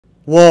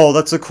Whoa,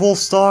 that's a cool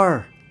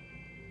star.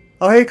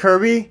 Oh, hey,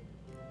 Kirby.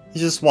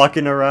 He's just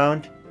walking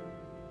around.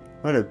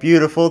 What a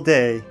beautiful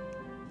day.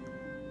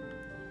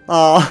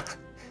 Aw,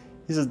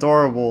 he's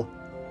adorable.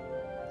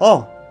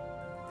 Oh,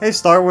 hey,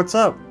 Star, what's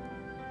up?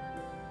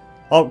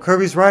 Oh,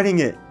 Kirby's riding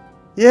it.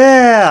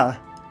 Yeah!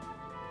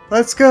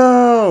 Let's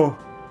go!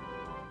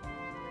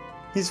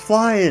 He's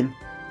flying.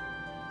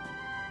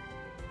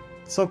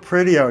 It's so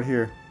pretty out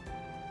here.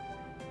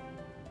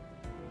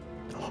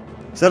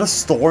 Is that a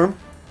storm?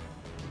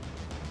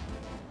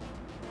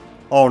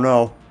 Oh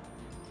no.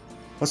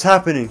 What's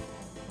happening?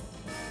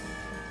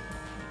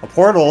 A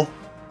portal?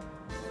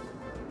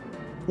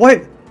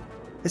 What?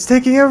 It's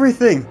taking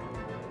everything!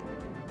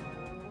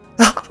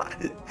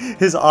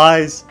 His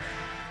eyes.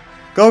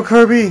 Go,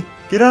 Kirby!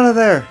 Get out of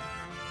there!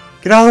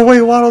 Get out of the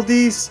way, Waddle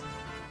Dees!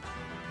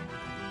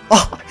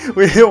 Oh,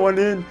 we hit one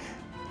in.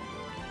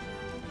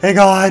 Hang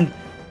on!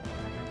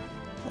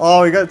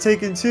 Oh, we got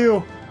taken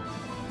too.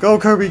 Go,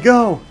 Kirby,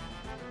 go!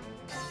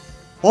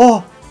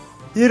 Oh,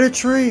 he hit a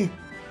tree!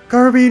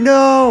 Kirby,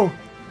 no!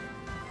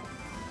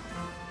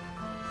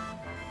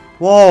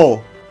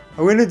 Whoa,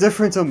 are we in a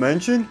different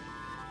dimension?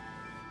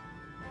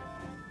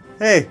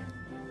 Hey,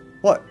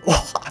 what?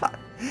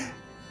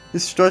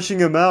 He's stretching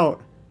him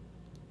out.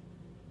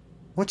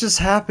 What just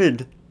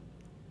happened?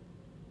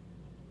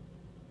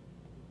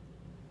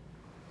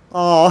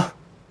 Aw,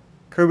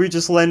 Kirby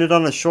just landed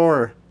on the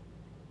shore.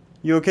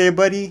 You okay,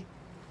 buddy?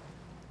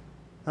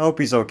 I hope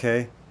he's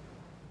okay.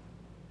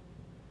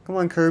 Come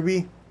on,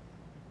 Kirby.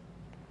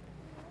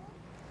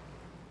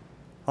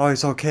 Oh,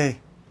 he's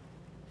okay.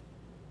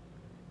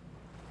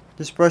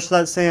 Just brush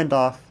that sand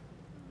off.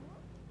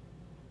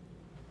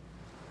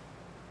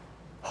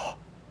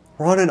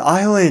 We're on an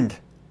island.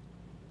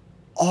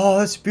 Oh,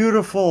 that's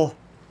beautiful.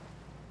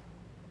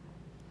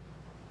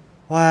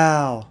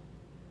 Wow.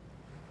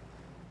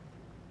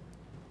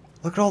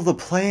 Look at all the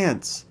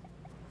plants.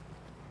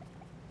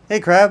 Hey,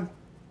 Crab.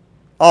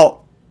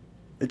 Oh,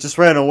 it just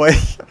ran away.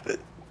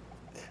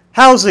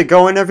 How's it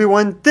going,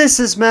 everyone? This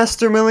is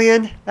Master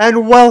Million,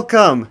 and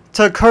welcome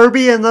to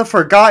Kirby and the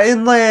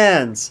Forgotten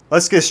Lands.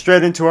 Let's get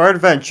straight into our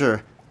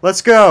adventure.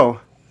 Let's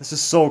go. This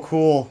is so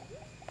cool.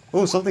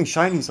 Oh, something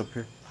shiny's up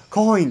here.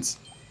 Coins.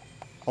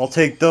 I'll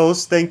take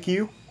those, thank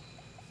you.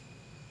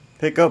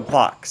 Pick up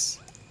box.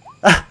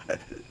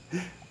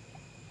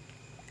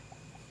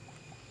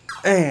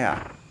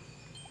 Yeah.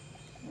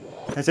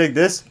 Can I take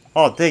this?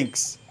 Oh,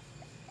 thanks.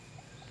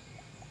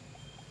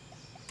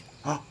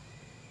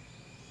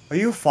 Are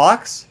you a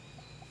fox?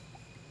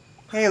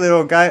 Hey,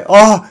 little guy.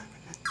 Oh!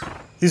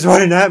 He's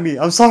running at me.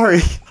 I'm sorry.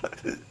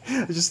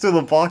 I just threw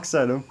the box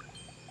at him.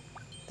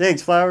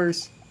 Thanks,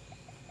 flowers.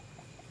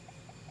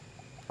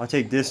 I'll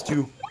take this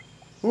too.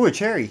 Ooh, a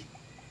cherry.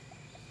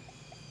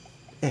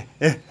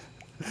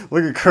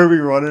 Look at Kirby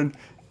running.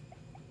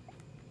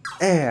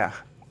 Yeah.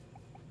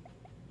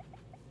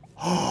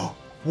 Oh,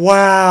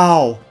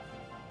 wow.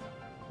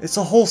 It's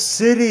a whole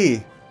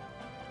city.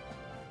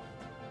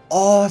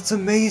 Oh, it's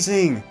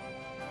amazing.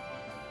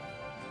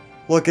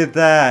 Look at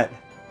that.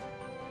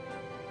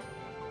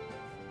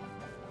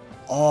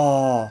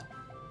 Oh,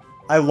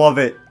 I love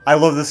it. I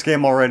love this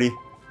game already. Do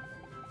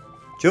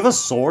you have a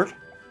sword?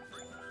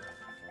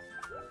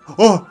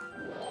 Oh,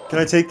 can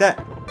I take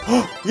that?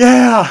 Oh,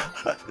 yeah!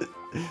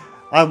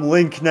 I'm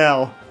Link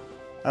now.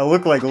 I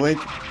look like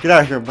Link. Get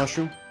out of here,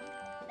 mushroom.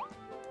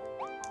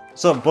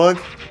 What's up, bug?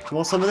 You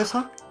want some of this,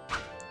 huh?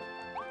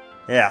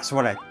 Yeah, that's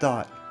what I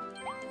thought.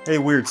 Hey,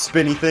 weird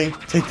spinny thing.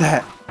 Take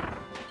that.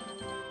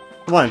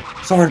 Come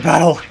on, sword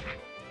battle.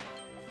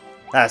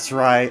 That's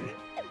right.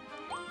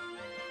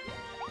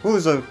 Ooh,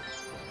 is that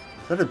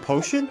a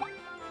potion?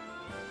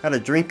 Got a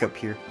drink up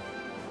here.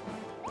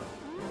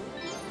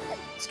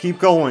 Let's keep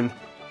going.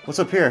 What's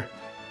up here?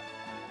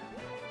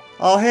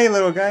 Oh, hey,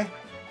 little guy.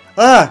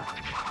 Ah!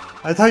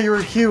 I thought you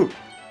were cute.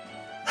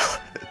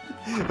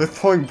 With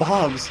throwing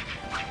bombs.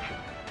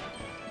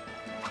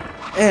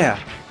 Yeah.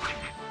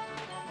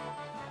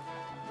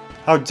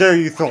 How dare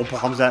you throw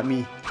bombs at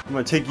me? I'm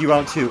gonna take you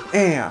out too.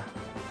 Yeah.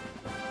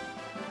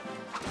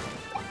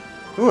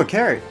 Ooh, a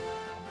carrot.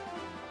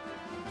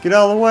 Get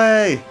out of the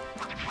way.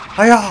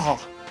 Hiya!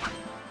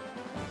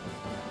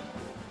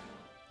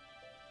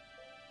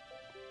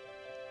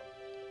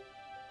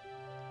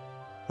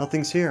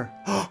 Nothing's here.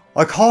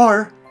 A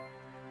car?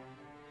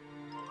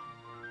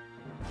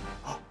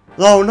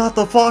 No, not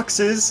the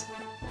foxes!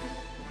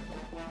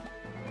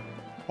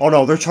 Oh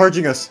no, they're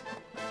charging us.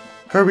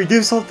 Kirby,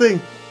 do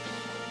something!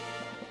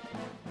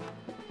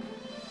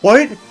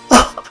 What?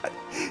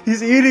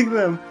 He's eating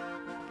them!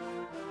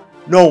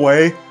 No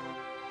way.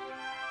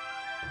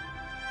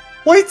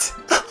 What?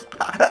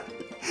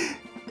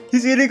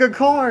 He's eating a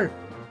car!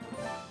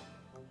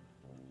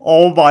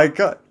 Oh my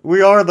god,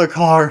 we are the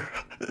car!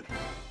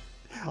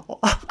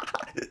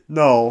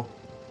 No.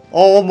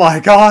 Oh my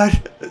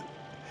god!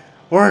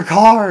 We're a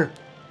car!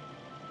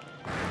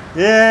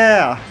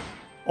 Yeah!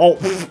 Oh,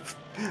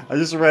 I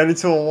just ran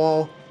into a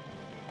wall.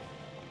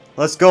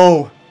 Let's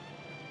go!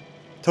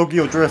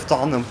 Tokyo Drift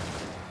on them.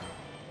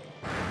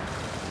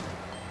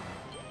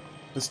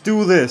 Let's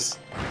do this.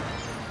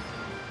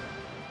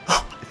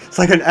 It's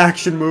like an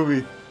action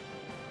movie.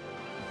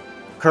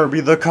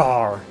 Kirby the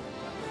car.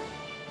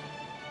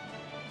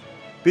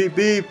 Beep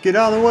beep, get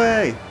out of the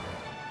way.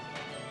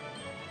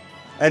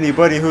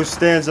 Anybody who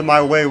stands in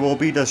my way will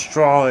be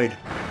destroyed.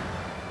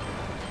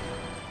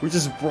 We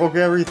just broke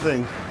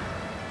everything.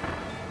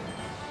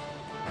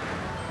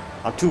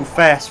 I'm too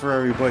fast for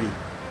everybody.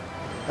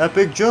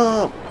 Epic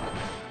jump.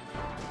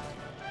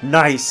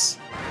 Nice.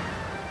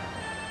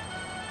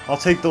 I'll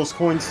take those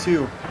coins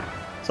too.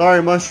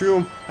 Sorry,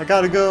 Mushroom. I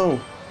gotta go.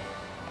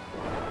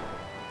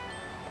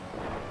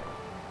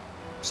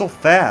 So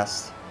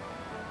fast.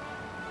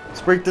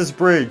 Let's break this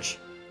bridge.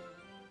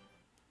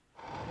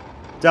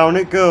 Down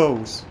it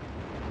goes.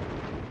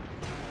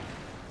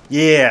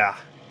 Yeah.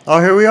 Oh,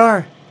 here we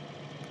are.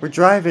 We're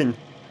driving.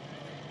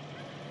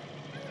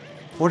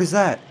 What is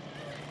that?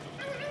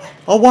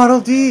 A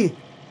Waddle Dee!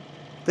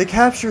 They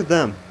captured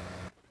them.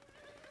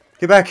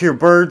 Get back here,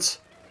 birds.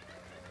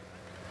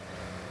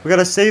 We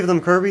gotta save them,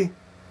 Kirby.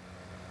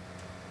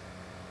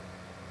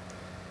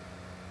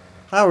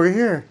 Hi, we're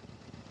here.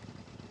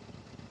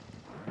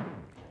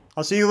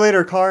 I'll see you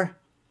later, car.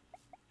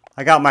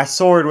 I got my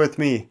sword with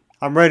me.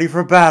 I'm ready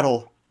for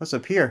battle. What's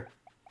up here?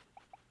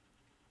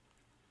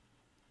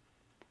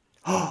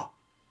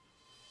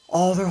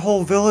 Oh, their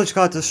whole village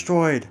got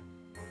destroyed.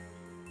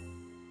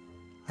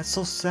 That's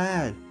so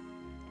sad.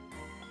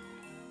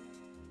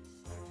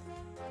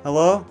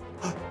 Hello?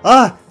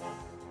 Ah!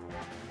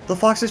 The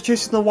fox is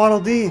chasing the Waddle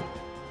Dee.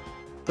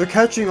 They're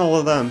catching all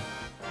of them.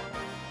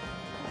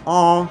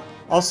 Aw,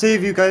 I'll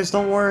save you guys,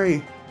 don't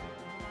worry.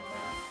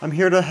 I'm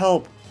here to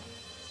help.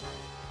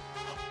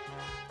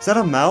 Is that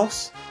a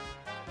mouse?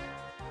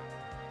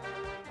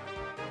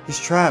 He's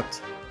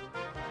trapped.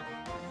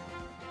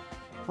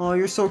 Oh,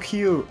 you're so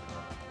cute.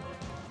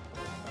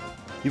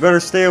 You better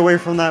stay away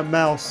from that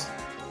mouse.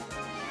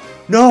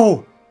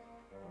 No!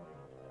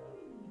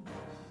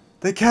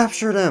 They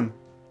captured him.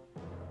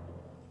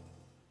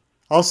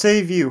 I'll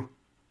save you.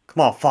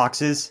 Come on,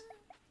 foxes.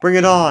 Bring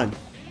it on.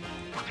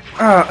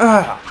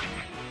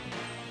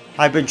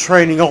 I've been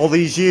training all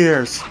these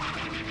years.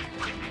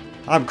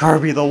 I'm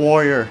Kirby the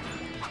warrior.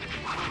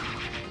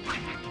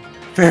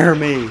 Fear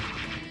me.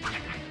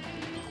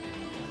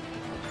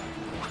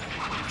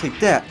 Take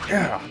that.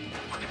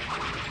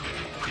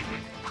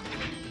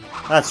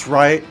 That's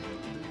right.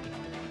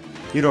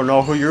 You don't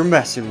know who you're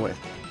messing with.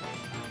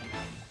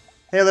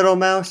 Hey, little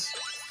mouse.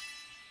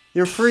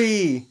 You're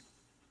free.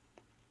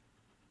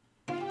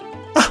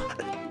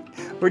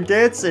 We're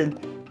dancing.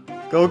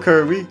 Go,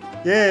 Kirby.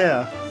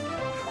 Yeah.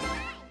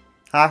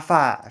 High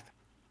five.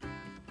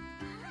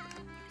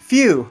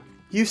 Phew.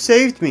 You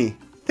saved me.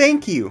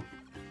 Thank you.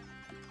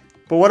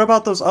 But what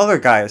about those other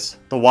guys?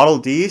 The Waddle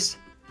Dees?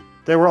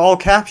 They were all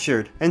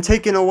captured and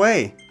taken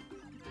away.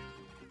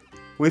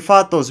 We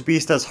fought those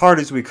beasts as hard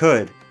as we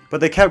could,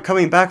 but they kept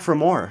coming back for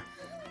more.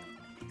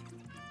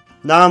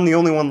 Now I'm the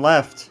only one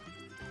left.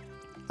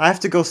 I have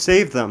to go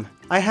save them.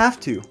 I have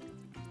to.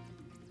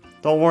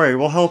 Don't worry,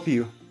 we'll help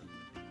you.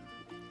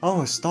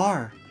 Oh, a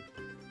star.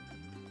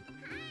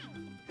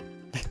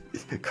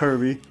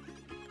 Kirby.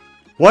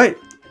 What?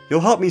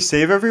 You'll help me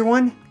save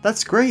everyone?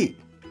 That's great.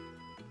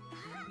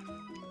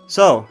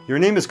 So, your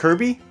name is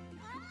Kirby?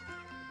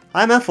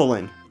 I'm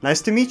Ethelyn.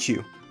 Nice to meet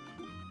you.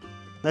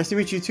 Nice to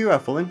meet you too,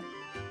 Ethelyn.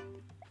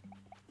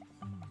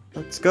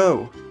 Let's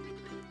go.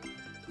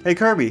 Hey,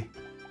 Kirby.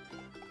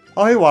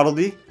 Oh, hey, Waddle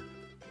Dee.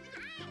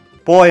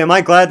 Boy, am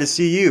I glad to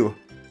see you.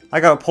 I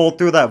got pulled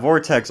through that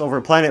vortex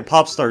over Planet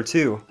Popstar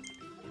 2.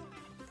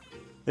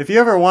 If you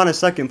ever want a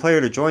second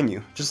player to join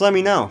you, just let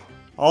me know.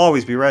 I'll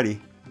always be ready.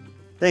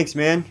 Thanks,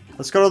 man.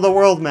 Let's go to the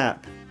world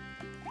map.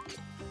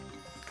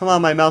 Come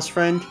on, my mouse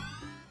friend.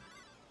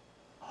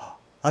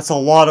 That's a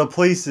lot of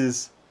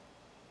places.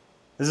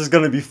 This is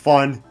gonna be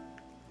fun.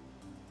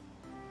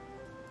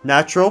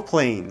 Natural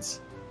Plains.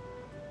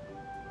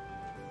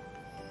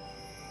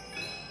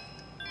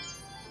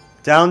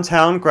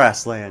 Downtown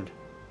Grassland.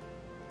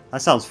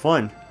 That sounds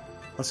fun.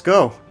 Let's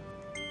go.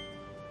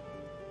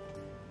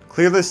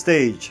 Clear the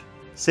stage.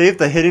 Save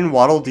the hidden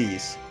Waddle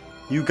Dees.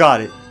 You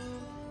got it.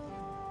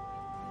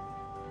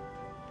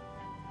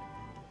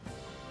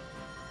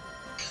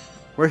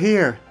 We're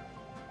here.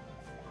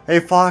 Hey,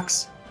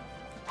 Fox.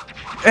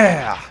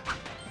 Yeah.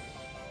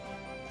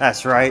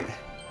 That's right.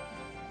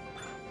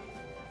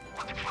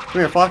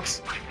 Come here,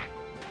 Fox.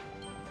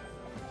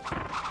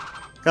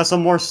 Got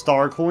some more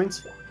star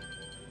coins.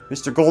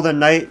 Mr. Golden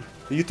Knight,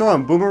 are you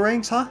throwing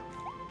boomerangs, huh?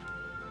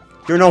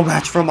 You're no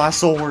match for my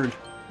sword.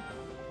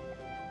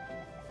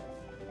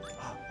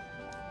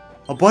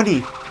 A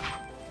bunny.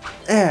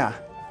 Yeah.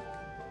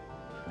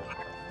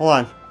 Hold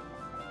on.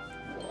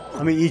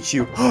 Let me eat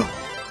you.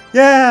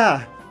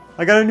 Yeah!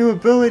 I got a new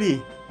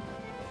ability.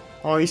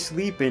 Oh, he's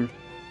sleeping.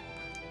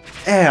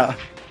 Yeah.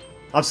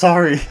 I'm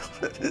sorry.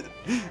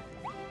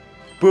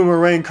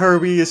 Boomerang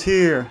Kirby is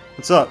here.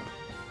 What's up?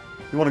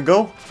 You wanna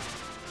go?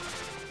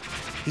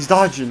 He's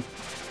dodging.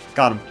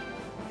 Got him.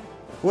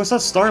 What's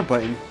that star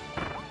button?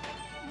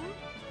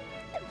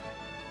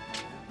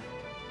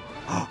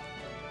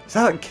 Is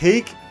that a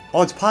cake?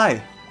 Oh, it's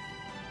pie.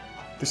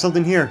 There's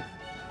something here.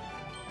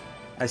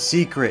 A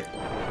secret.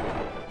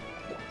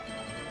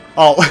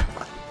 Oh,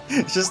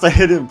 it's just a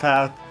hidden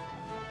path.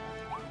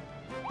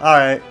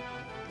 Alright.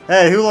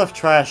 Hey, who left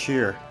trash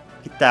here?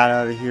 Get that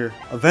out of here.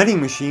 A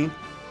vending machine?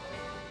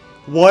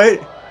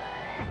 What?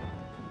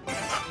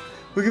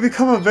 We can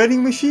become a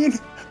vending machine?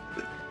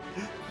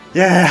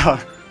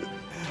 Yeah!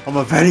 I'm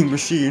a vending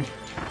machine.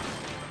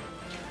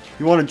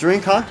 You want a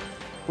drink, huh?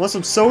 Want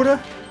some soda?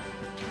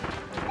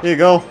 Here you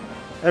go.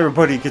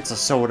 Everybody gets a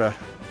soda.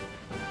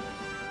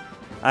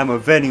 I'm a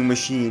vending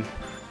machine.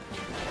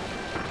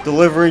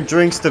 Delivering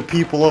drinks to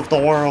people of the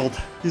world.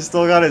 He's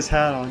still got his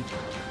hat on.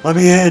 Let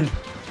me in.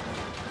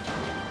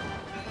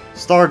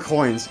 Star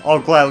coins. I'll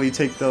gladly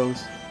take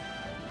those.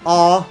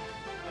 Aw.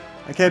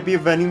 I can't be a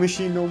vending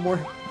machine no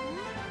more.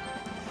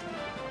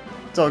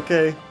 It's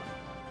okay.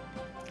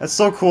 That's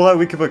so cool that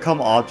we can become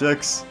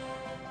objects.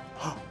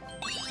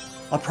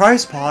 A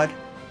prize pod.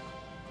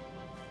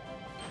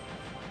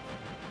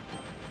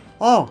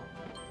 Oh.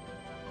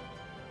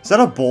 Is that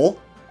a bull?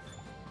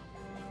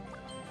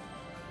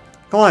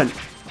 Come on.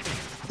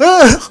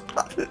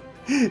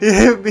 It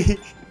hit me.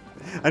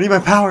 I need my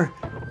power.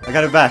 I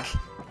got it back.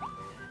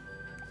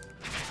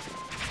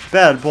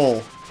 Bad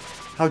bull.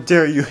 How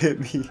dare you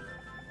hit me.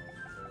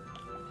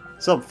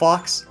 What's up,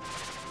 Fox?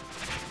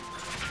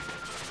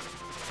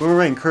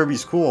 Boomerang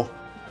Kirby's cool.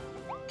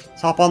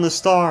 Let's hop on the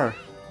star.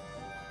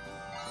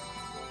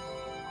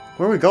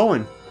 Where are we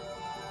going?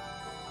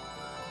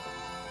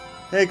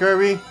 Hey,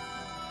 Kirby.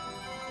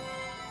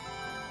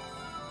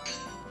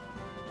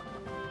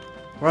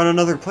 We're on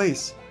another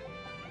place.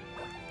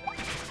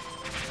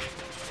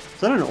 Is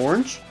that an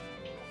orange?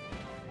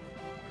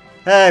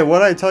 Hey, what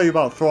did I tell you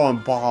about throwing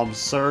bombs,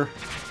 sir?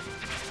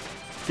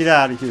 Get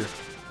out of here.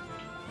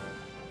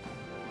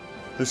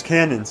 There's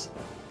cannons.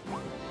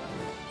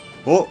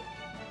 Oh,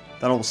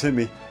 that almost hit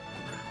me.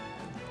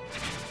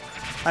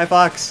 Hi,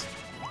 Fox.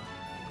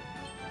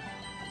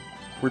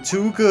 We're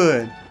too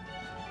good.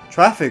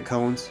 Traffic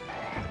cones.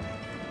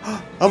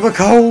 I'm a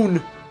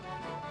cone!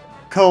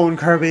 Cone,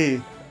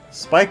 Kirby.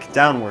 Spike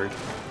downward.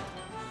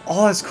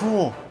 Oh, that's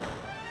cool.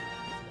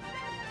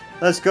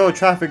 Let's go,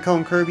 traffic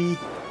cone, Kirby.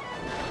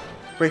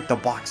 Break the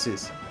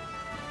boxes.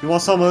 You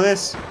want some of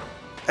this?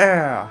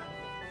 Yeah.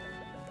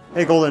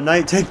 Hey, Golden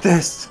Knight, take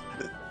this.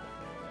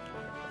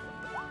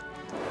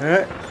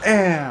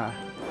 Yeah.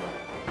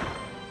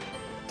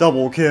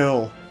 Double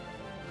kill.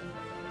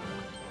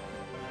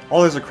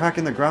 Oh, there's a crack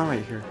in the ground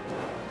right here.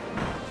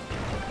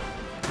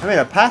 I made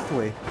a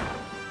pathway.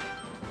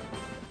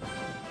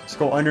 Let's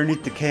go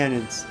underneath the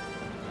cannons.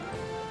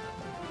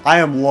 I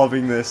am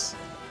loving this.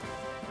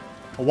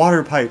 A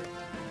water pipe.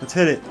 Let's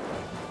hit it.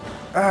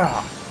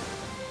 Ah.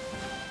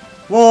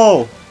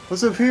 Whoa!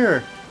 What's up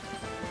here?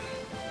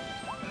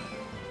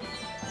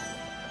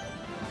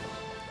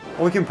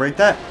 Oh, we can break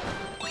that?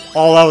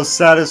 Oh, that was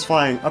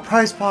satisfying. A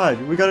prize pod!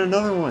 We got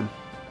another one.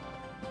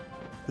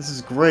 This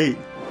is great.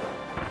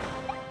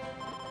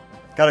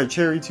 Got a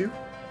cherry too?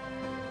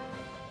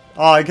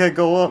 Oh, I can't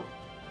go up.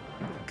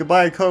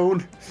 Goodbye,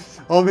 cone.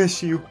 I'll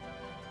miss you.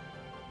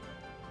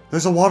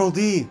 There's a Waddle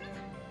Dee.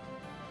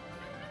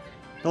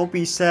 Don't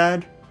be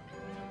sad.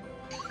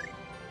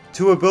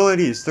 2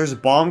 abilities. There's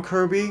Bomb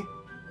Kirby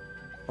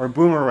or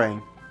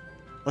Boomerang.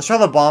 Let's try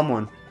the bomb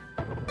one.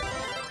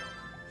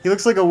 He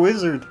looks like a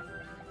wizard.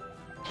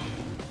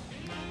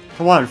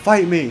 Come on,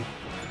 fight me.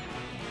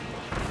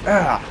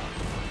 Ah.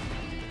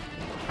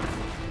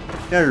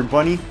 Yeah, you're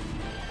bunny.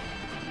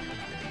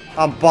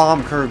 I'm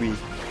Bomb Kirby.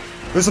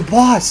 There's a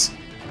boss!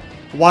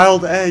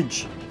 Wild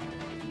Edge.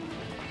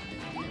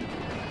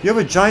 You have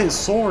a giant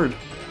sword.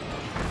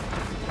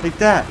 Take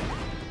that.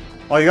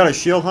 Oh, you got a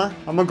shield, huh?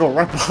 I'm gonna go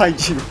right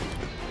behind you.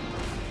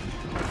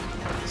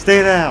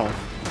 Stay down.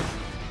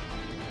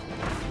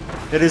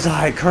 It is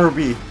I,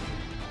 Kirby.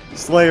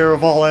 Slayer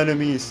of all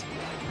enemies.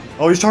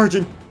 Oh, he's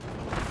charging.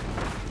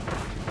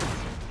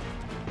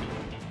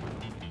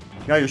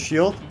 You got your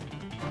shield?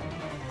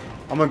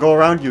 I'm gonna go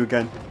around you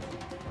again.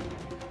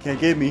 Can't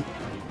get me.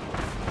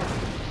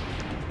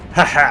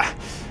 Haha!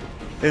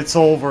 It's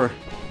over.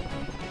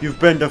 You've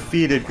been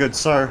defeated, good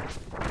sir.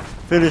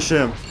 Finish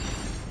him.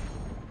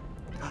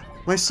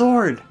 My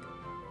sword!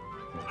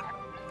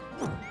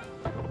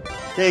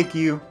 Thank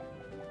you.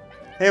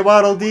 Hey,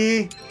 Waddle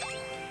Dee!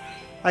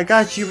 I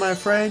got you, my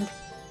friend.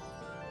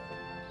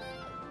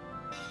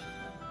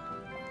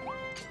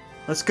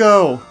 Let's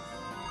go!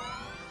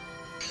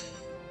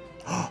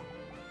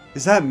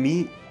 Is that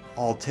meat?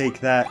 I'll take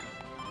that.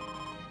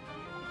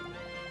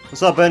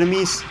 What's up,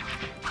 enemies?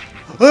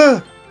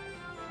 Ah!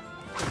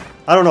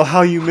 I don't know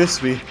how you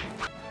missed me.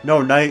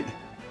 No, Knight.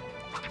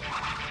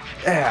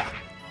 Yeah.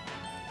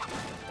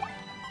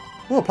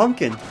 Ooh, a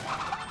pumpkin.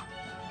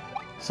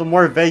 Some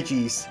more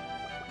veggies.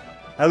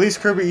 At least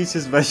Kirby eats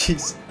his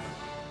veggies.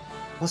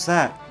 What's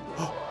that?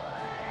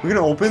 We're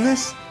gonna open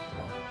this?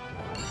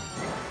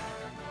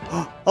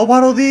 A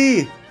Waddle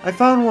Dee! I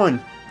found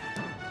one!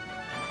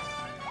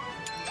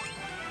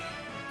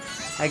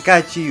 I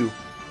got you.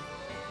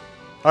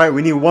 Alright,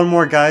 we need one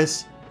more,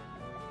 guys.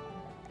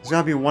 There's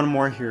gotta be one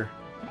more here.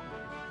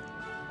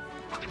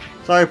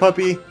 Sorry,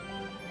 puppy.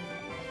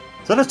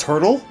 Is that a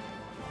turtle?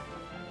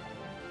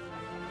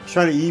 He's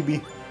trying to eat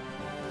me.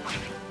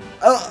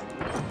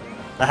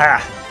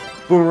 Aha!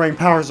 Boomerang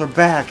powers are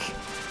back.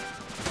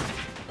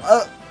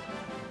 I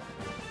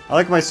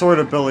like my sword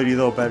ability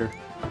though better.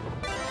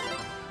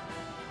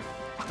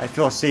 I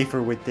feel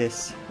safer with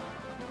this.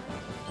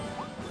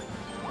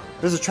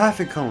 There's a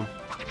traffic cone.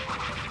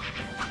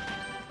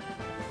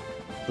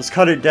 Let's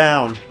cut it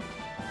down.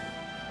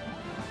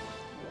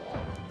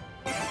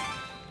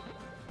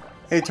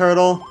 Hey,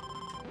 turtle.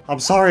 I'm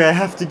sorry, I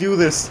have to do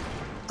this.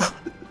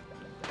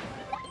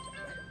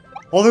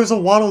 Oh, there's a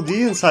Waddle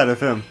Dee inside of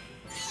him.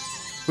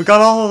 We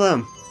got all of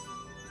them.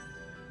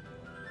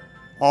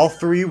 All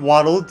 3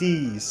 Waddle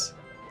Dees.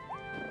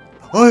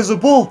 Oh, there's a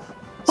bull.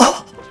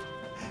 Oh,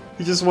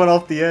 he just went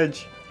off the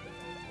edge.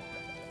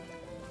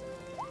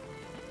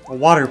 A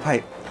water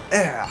pipe.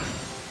 Yeah.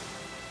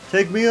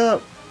 Take me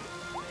up.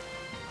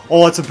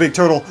 Oh, that's a big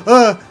turtle.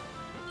 Can't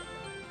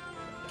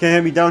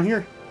hit me down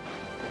here.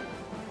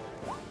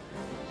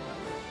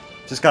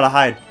 Just gotta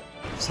hide.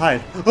 Just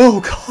hide.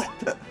 Oh,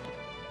 God.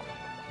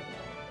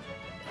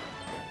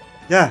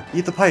 Yeah,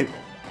 eat the pipe.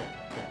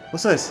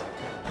 What's this?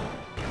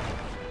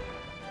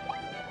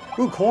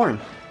 Ooh, corn.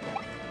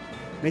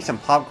 Make some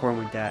popcorn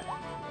with that.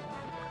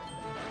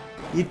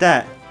 Eat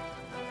that.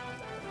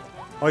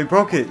 Oh, he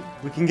broke it.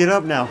 We can get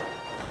up now.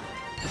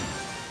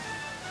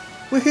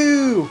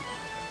 Woohoo!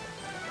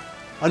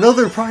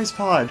 Another prize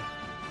pod.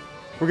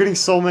 We're getting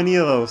so many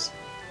of those.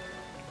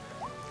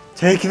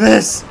 Take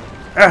this!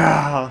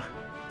 Ah!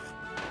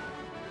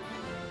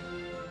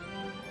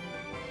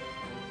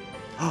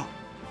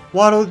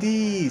 Waddle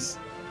Dees!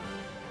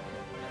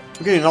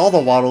 We're getting all the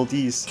Waddle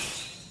Dees.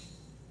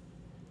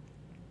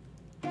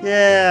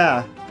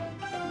 Yeah!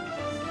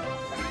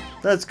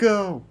 Let's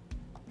go!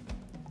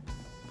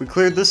 We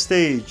cleared the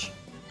stage.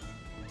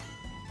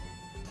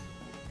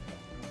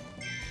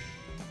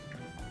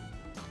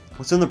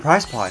 What's in the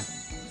prize pod?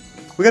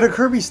 We got a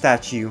Kirby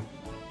statue.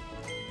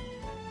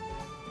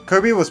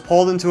 Kirby was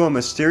pulled into a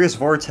mysterious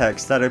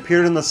vortex that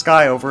appeared in the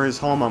sky over his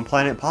home on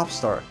planet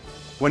Popstar.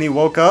 When he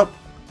woke up,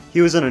 he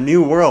was in a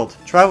new world.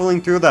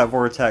 Traveling through that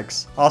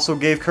vortex also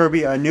gave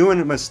Kirby a new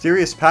and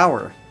mysterious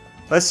power.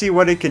 Let's see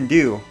what it can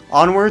do.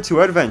 Onward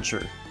to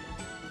adventure.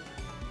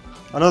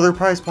 Another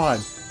prize pod.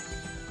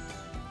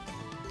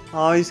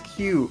 Oh, he's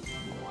cute.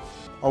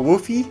 A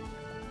Woofie?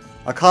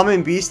 A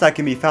common beast that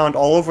can be found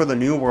all over the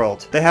new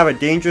world. They have a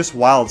dangerous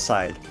wild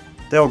side.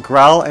 They'll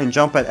growl and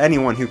jump at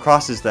anyone who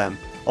crosses them.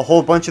 A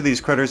whole bunch of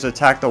these critters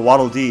attack the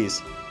Waddle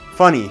Dees.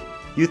 Funny,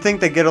 you'd think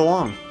they get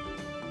along.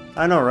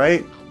 I know,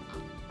 right?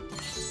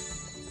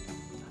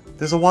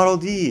 There's a Waddle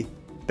Dee.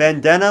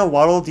 Bandana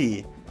Waddle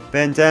Dee.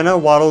 Bandana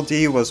Waddle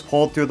Dee was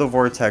pulled through the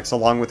vortex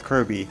along with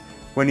Kirby.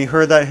 When he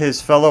heard that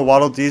his fellow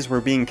Waddle Dees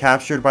were being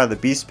captured by the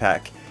Beast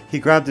Pack, he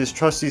grabbed his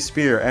trusty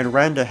spear and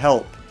ran to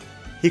help.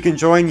 He can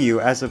join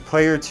you as a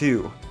player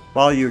too,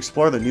 while you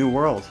explore the new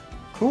world.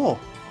 Cool.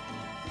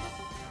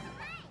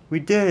 We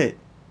did it.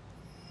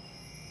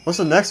 What's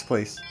the next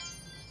place?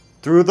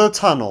 Through the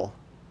tunnel.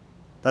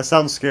 That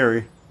sounds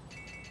scary.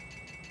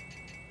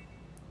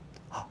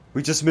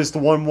 We just missed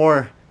one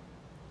more.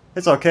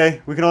 It's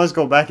okay, we can always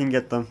go back and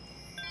get them.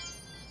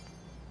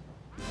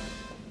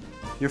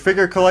 Your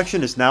figure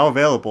collection is now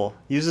available.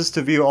 Use this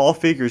to view all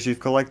figures you've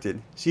collected.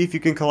 See if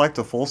you can collect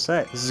a full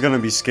set. This is gonna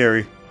be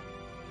scary.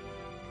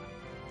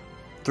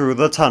 Through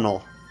the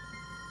tunnel.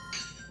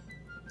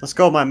 Let's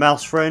go, my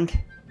mouse friend.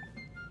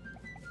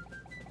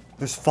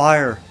 There's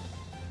fire.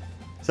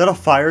 Is that a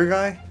fire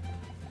guy?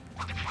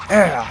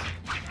 Yeah.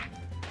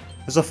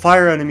 There's a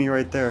fire enemy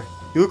right there.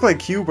 You look like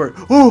Q-Bert.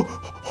 Oh!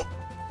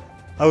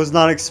 I was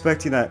not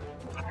expecting that.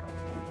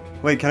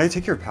 Wait, can I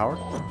take your power?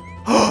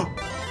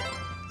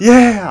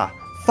 Yeah!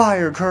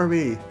 Fire,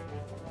 Kirby!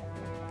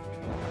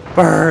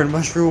 Burn,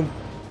 mushroom!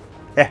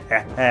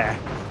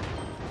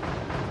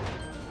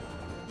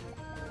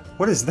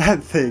 What is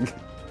that thing?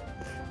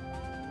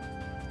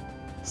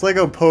 It's like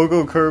a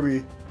Pogo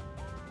Kirby.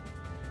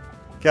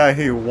 Get out of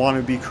here,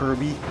 wannabe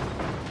Kirby.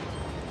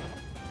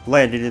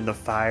 Landed in the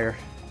fire.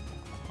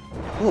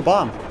 Ooh, a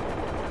bomb.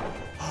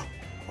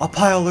 A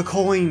pile of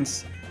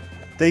coins!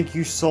 Thank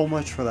you so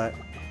much for that.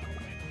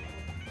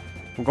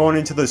 We're going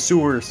into the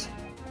sewers.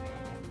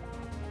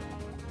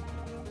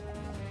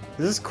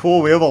 This is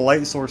cool, we have a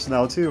light source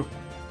now too.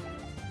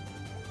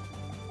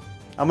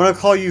 I'm gonna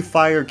call you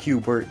Fire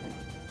Q-Bert.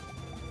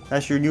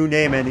 That's your new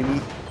name,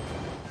 enemy.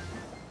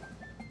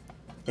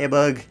 Hey,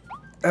 bug.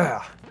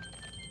 Ugh.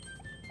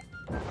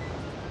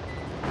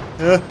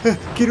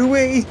 Get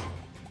away!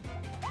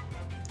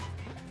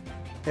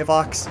 Hey,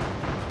 Fox.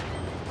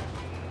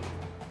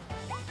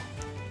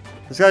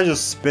 This guy's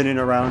just spinning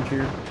around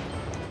here.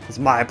 It's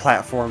my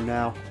platform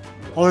now.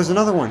 Oh, there's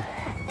another one.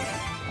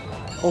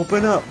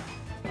 Open up.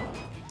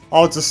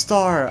 Oh, it's a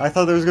star. I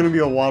thought there was going to be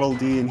a Waddle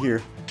Dee in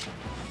here.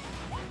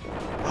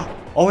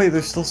 Oh, wait,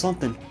 there's still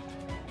something.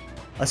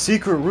 A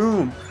secret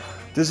room.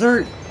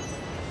 Dessert.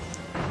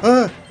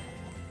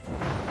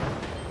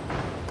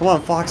 Come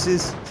on,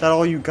 foxes. Is that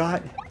all you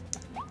got?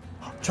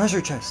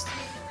 Treasure chest.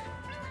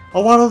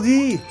 A Waddle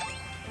Dee.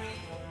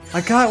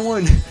 I got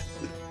one.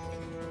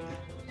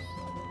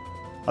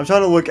 I'm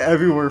trying to look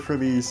everywhere for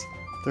these.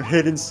 They're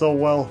hidden so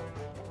well.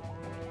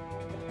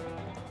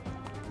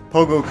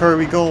 Pogo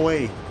Kirby, go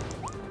away.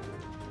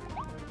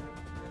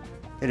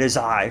 It is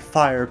I,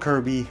 Fire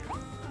Kirby.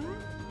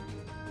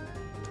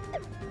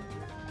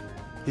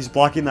 He's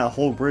blocking that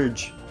whole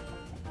bridge.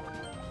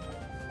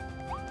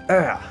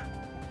 Ah.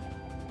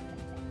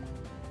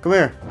 Come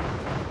here.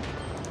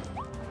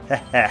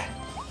 Heh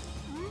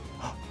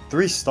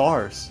 3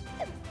 stars.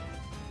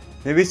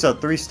 Maybe it's a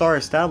 3-star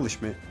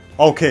establishment.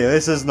 Okay,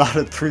 this is not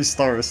a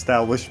 3-star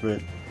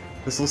establishment.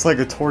 This looks like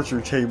a torture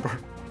chamber.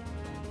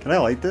 Can I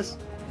light this?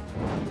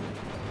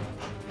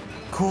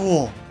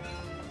 Cool.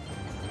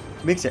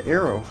 Makes an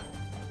arrow.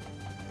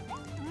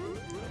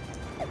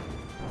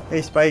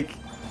 Hey Spike.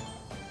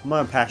 I'm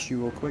gonna pass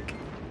you real quick.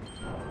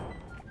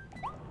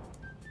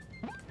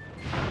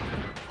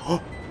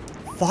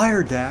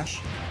 Fire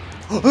dash.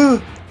 I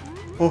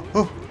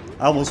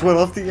almost went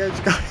off the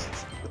edge, guys.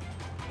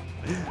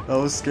 That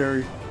was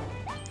scary.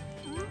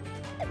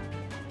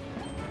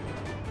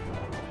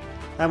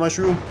 Hi,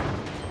 mushroom.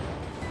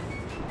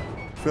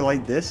 Feel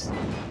like this?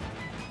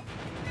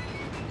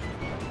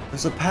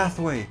 There's a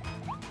pathway.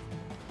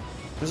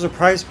 There's a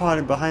prize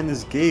pod behind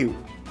this gate.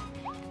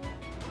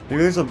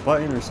 Maybe there's a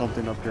button or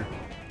something up here.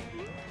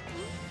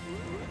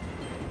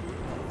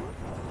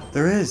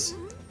 There is.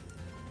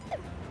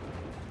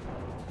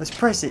 Let's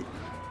press it.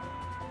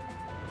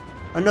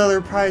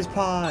 Another prize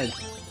pod.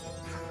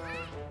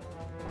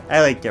 I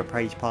like their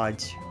prize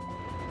pods.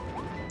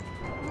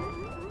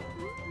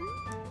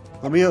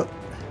 Let me up.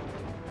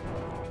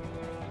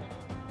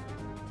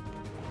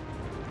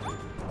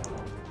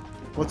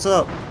 What's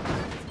up?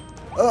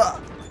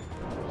 Ugh.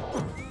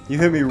 You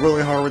hit me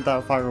really hard with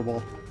that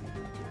fireball.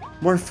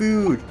 More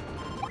food.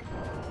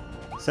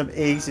 Some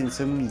eggs and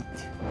some meat.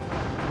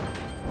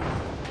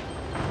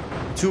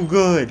 Too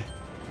good.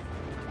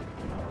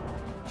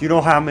 Do you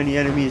know how many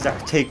enemies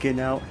I've taken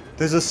out?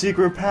 There's a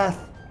secret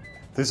path.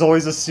 There's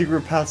always a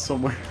secret path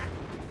somewhere.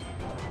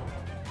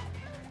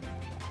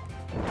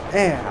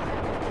 Yeah.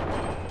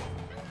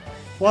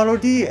 Waddle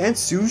Dee and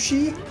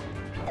sushi?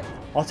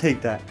 I'll take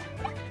that.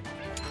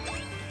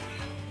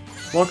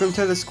 Welcome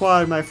to the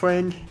squad, my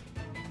friend.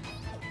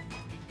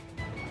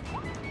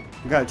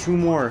 We got 2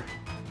 more.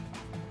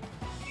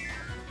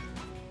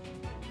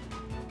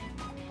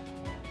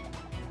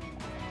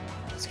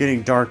 It's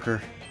getting darker.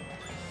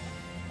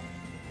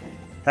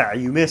 Ah,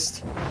 you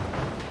missed.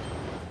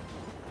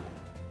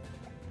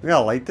 We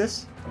gotta light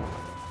this?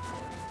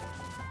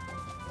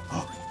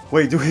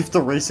 Wait, do we have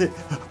to race it?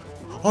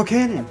 Oh,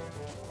 cannon!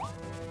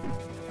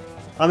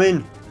 I'm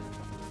in!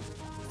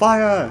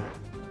 Fire!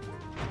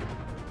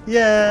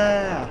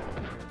 Yeah!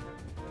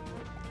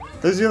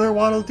 There's the other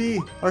Waddle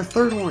Dee, our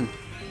 3rd one.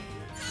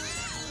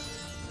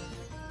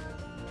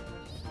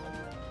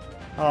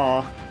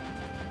 Aw,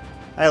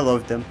 I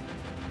loved them.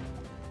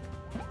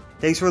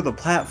 Thanks for the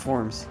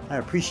platforms. I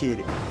appreciate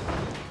it.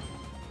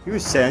 You a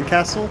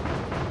sandcastle?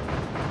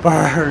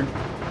 Burn!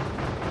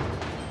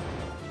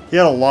 He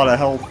had a lot of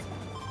health.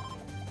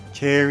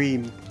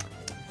 Cherry.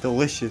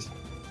 Delicious.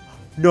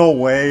 No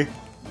way.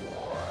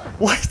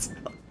 What?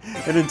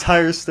 An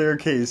entire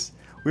staircase.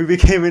 We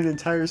became an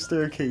entire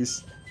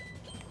staircase.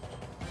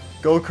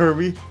 Go,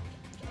 Kirby.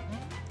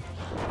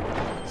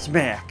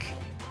 Smack.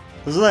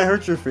 Doesn't that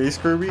hurt your face,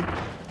 Kirby?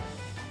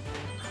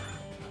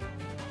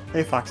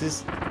 Hey,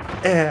 foxes.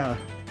 Yeah.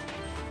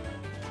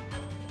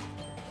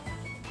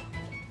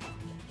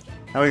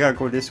 Now we gotta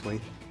go this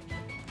way.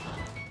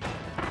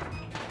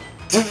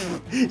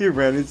 He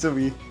ran into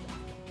me.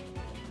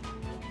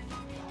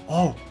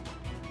 Oh.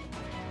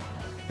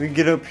 We can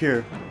get up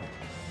here.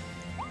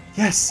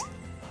 Yes.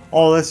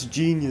 Oh, that's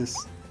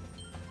genius.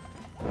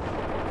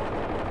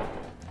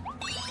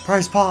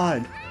 Prize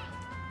pod.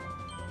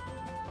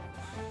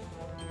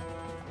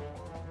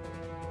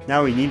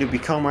 Now we need to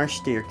become our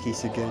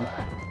staircase again.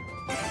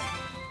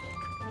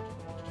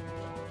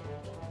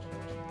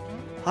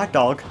 Hot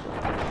dog.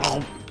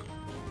 Oh.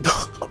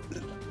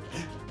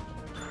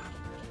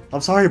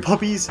 I'm sorry,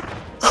 puppies.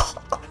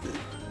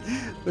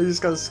 They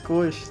just got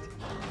squished.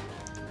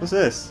 What's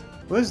this?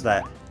 What is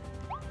that?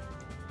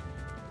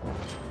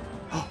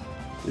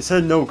 It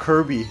said no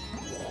Kirby.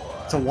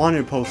 It's a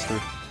wanted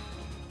poster.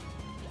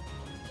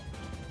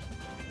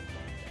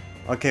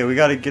 Okay, we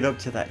gotta get up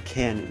to that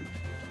cannon.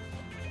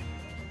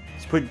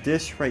 Let's put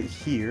this right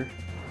here.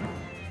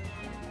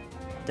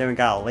 Then we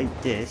gotta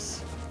light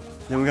this.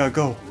 Then we gotta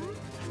go.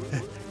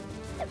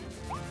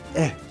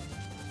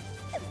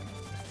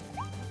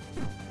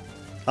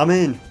 I'm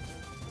in.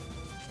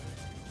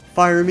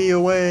 Fire me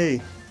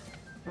away.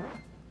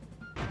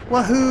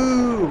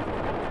 Wahoo!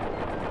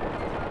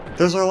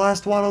 There's our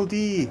last Waddle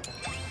Dee.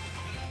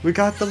 We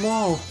got them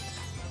all.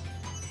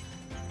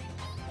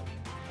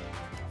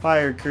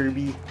 Fire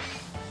Kirby.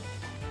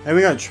 And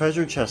we got a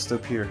treasure chest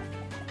up here.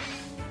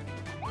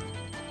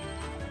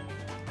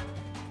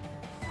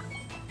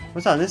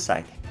 What's on this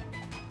side?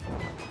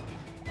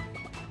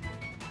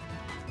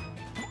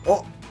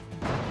 Oh!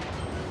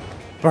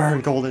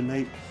 Burn, Golden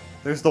Knight.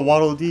 There's the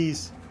Waddle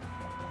Dees.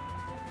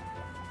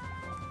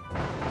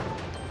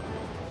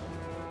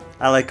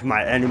 I like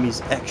my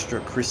enemies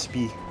extra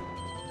crispy.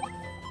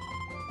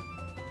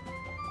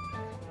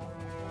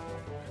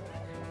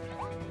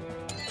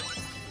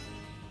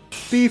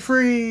 Be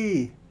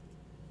free!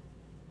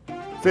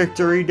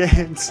 Victory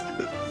dance!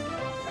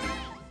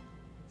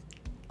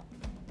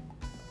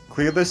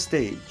 Clear the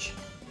stage.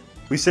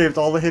 We saved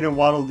all the hidden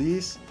Waddle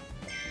Dees.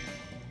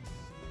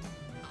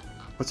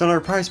 What's on our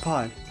prize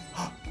pod?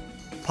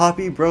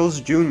 Poppy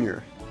Bros Jr.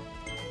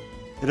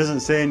 It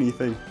doesn't say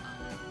anything.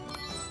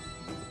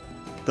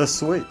 The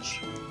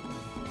Switch.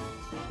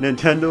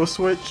 Nintendo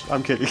Switch?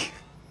 I'm kidding.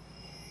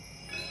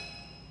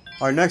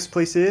 Our next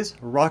place is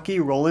Rocky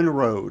Rollin'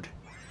 Road.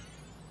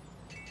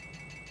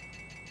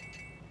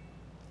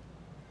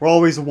 We're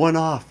always one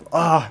off.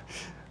 Ah,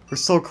 we're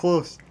so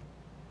close.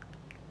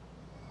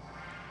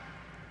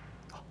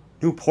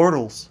 New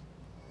portals.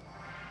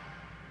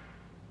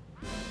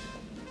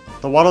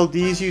 The Waddle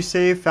Dees you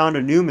saved found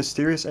a new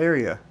mysterious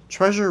area.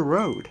 Treasure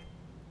Road.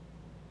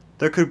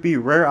 There could be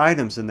rare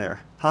items in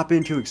there. Hop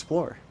in to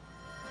explore.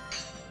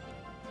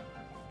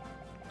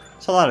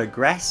 There's a lot of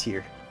grass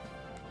here.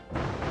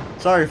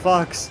 Sorry,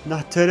 Fox,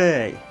 not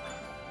today.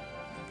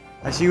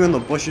 I see you in the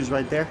bushes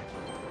right there.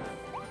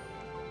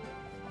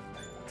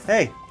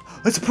 Hey,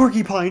 it's a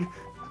porcupine!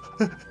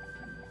 Get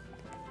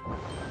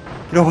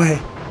away!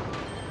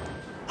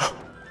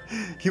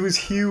 He was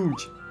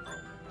huge!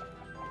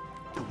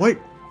 Wait,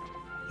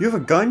 you have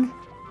a gun?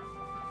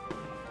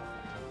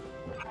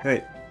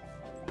 Wait.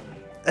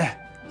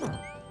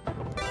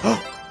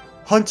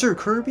 Hunter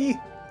Kirby?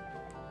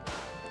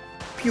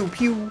 Pew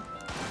pew!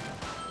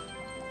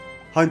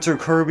 Hunter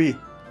Kirby!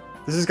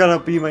 This is gonna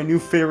be my new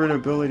favorite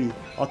ability.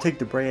 I'll take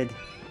the bread.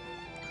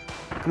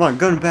 Come on,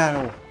 gun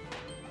battle!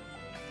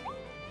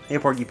 Hey,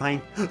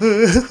 porcupine.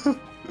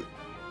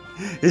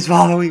 It's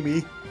following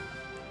me.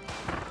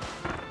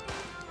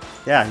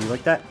 Yeah, you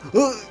like that?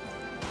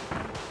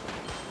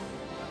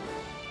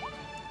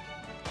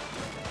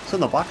 What's in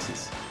the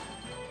boxes?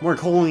 More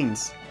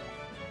coins.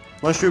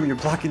 Mushroom, you're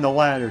blocking the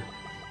ladder.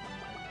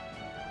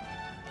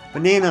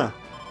 Banana.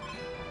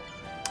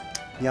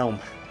 Yum.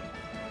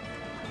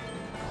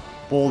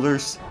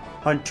 Boulders.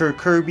 Hunter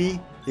Kirby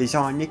is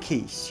on the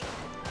case.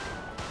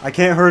 I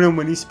can't hurt him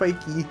when he's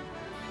spiky.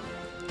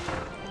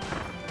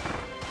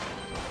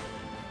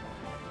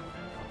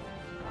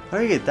 How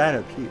do you get that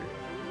up here?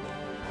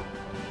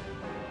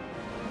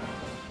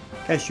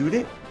 Can I shoot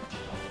it?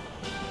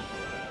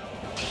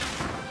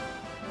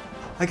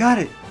 I got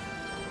it!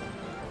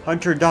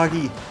 Hunter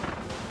Doggy.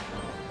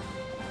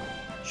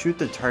 Shoot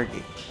the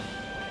target.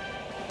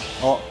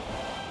 Oh.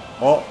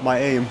 Oh, my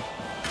aim.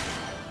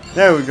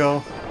 There we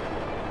go.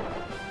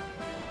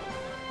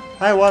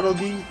 Hi, Waddle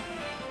Dee.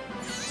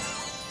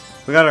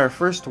 We got our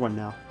first one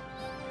now.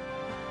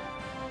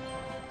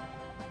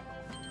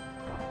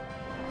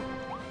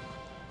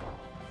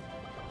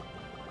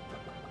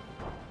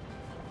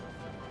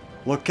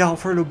 Look out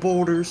for the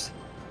boulders.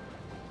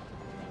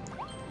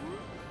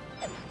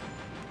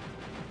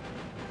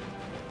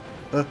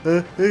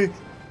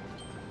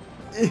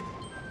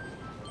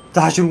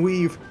 Dodge and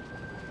weave.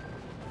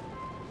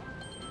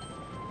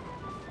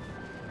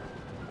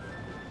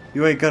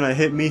 You ain't gonna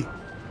hit me.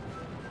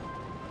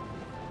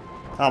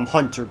 I'm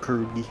Hunter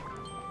Kirby.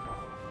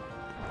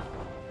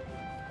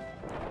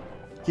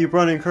 Keep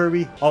running,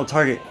 Kirby. Oh,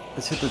 target.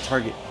 Let's hit the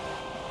target.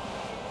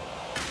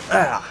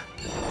 Ah!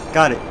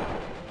 Got it.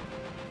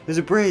 There's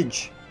a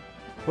bridge.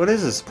 What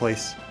is this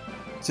place?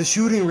 It's a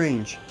shooting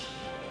range.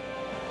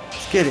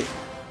 Let's get it.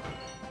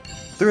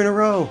 3 in a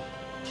row.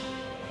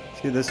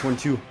 Let's get this one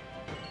too.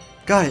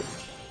 Got it.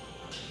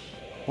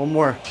 One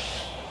more.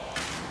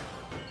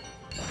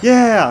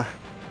 Yeah!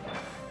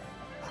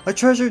 A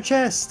treasure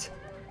chest!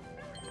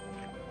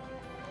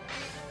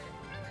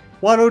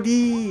 Waddle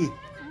Dee!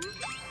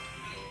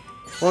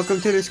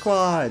 Welcome to the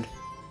squad.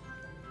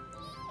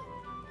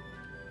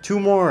 2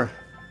 more.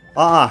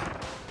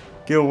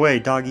 Get away,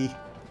 doggy.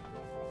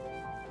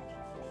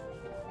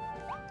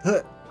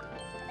 Huh.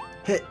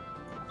 Hit.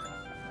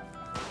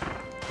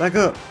 Back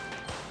up.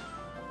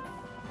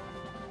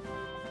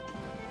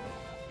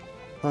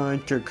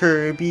 Hunter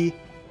Kirby.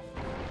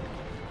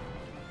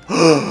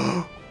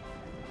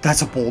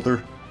 That's a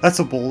boulder. That's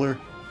a boulder.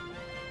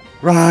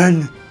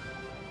 Run!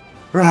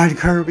 Run,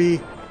 Kirby!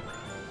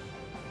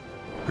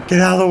 Get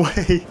out of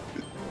the way!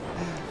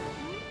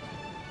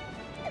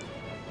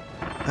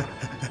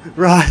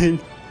 Run!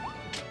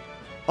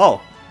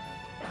 Oh!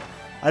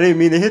 I didn't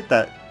mean to hit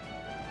that.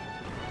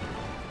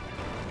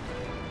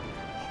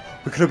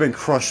 We could have been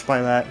crushed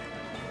by that.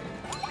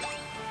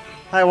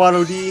 Hi,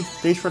 Waddle Dee.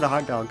 Thanks for the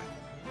hot dog.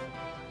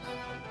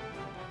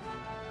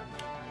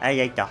 I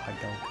ate the hot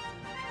dog.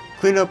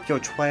 Clean up your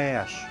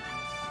trash.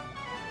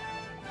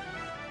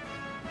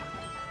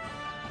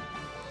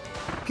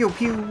 Pew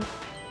pew.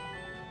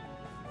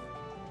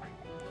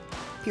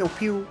 Pew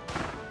pew.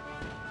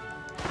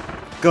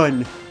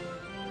 Gun.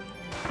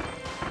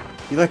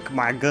 You like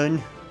my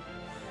gun?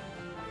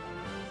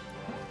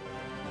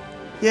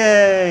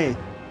 Yay!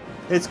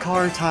 It's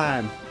car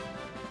time.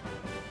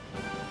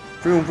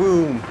 Vroom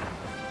vroom.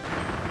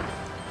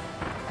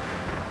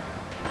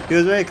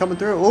 Excuse me, coming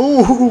through.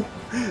 Ooh,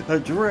 a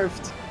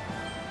drift.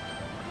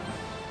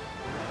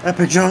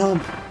 Epic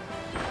jump.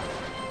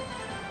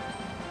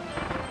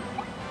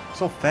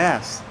 So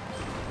fast.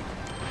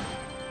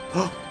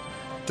 Oh,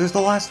 there's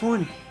the last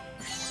one.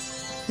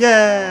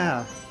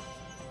 Yeah.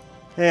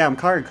 Hey, I'm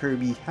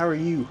Kirby. How are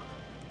you?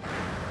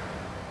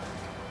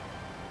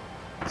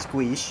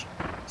 Squish.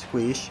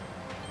 Squish.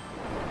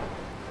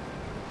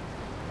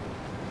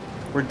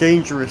 We're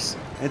dangerous.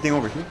 Anything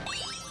over here?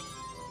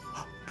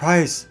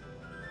 Prize.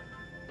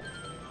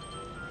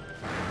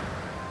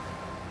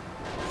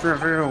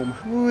 Vroom.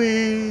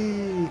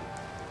 Whee.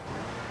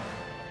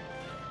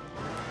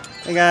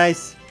 Hey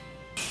guys.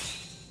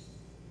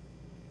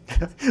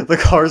 The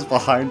car's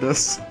behind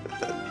us.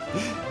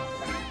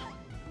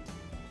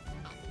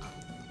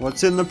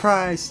 What's in the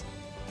prize?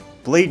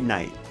 Blade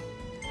Knight.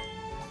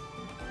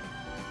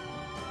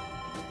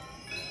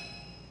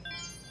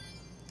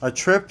 A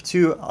trip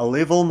to a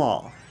level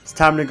mall. It's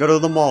time to go to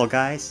the mall,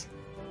 guys.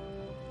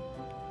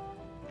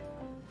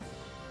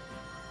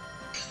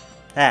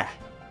 Ah,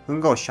 we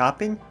can go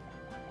shopping?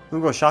 We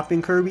can go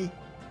shopping, Kirby?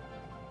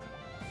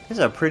 This is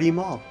a pretty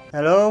mall.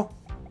 Hello?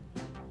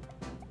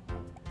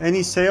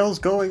 Any sales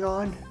going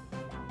on?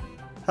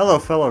 Hello,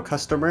 fellow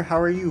customer. How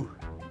are you?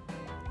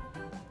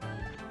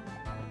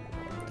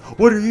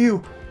 What are you?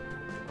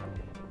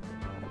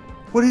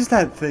 What is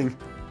that thing?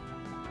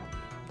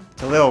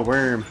 It's a little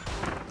worm.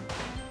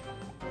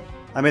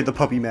 I made the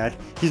puppy mad.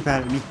 He's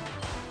mad at me.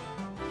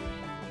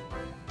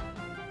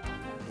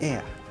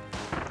 Yeah.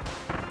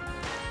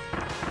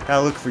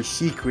 Gotta look for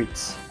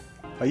secrets.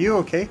 Are you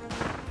okay?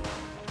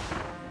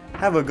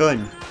 Have a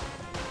gun.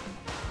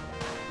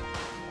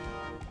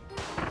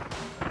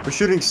 We're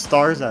shooting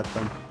stars at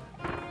them.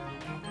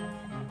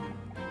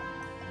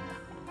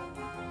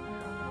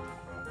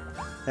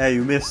 Hey,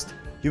 you missed.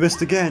 You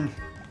missed again.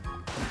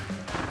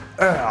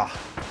 Ugh.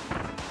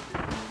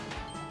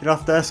 Get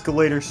off the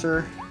escalator,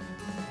 sir.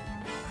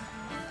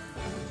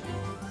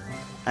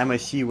 I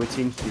must see what's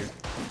in here.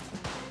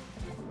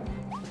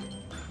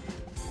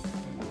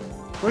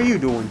 What are you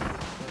doing?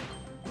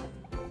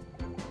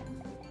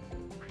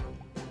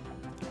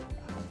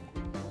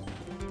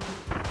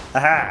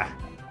 Aha!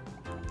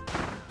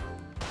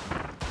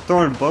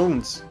 Throwing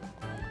bones.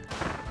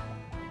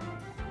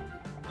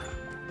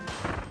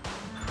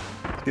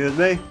 Excuse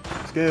me.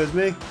 Excuse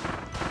me.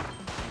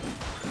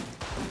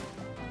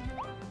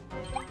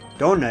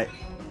 Donut.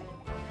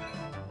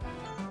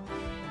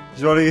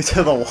 He's running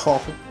into the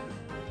wall.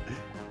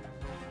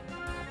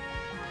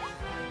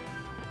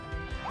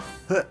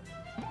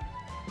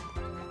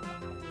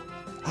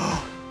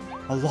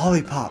 A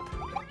lollipop.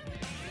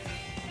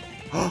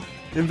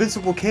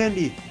 Invincible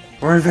candy.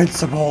 We're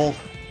invincible.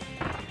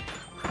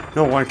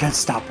 No one can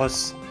stop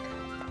us.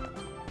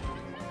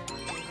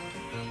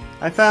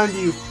 I found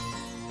you.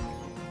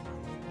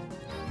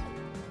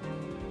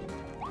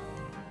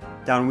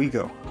 Down we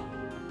go.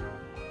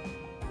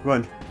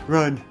 Run,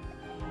 run.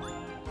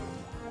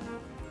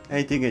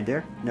 Anything in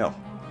there? No.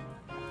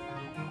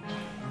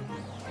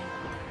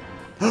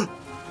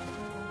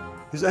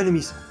 There's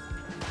enemies.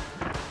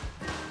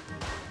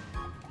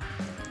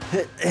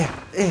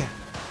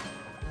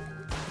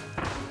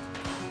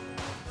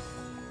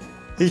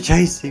 He's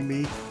chasing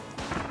me.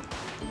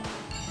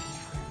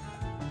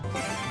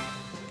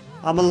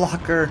 I'm a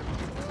locker.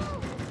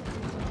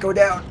 Go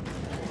down.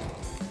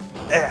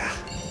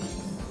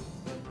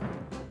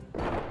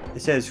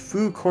 It says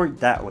food court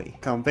that way.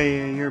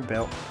 Conveyor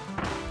belt.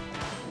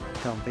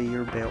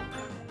 Conveyor belt.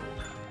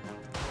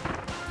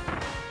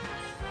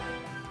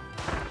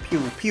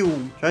 Pew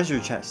pew. Treasure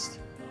chest.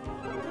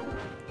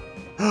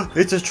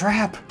 It's a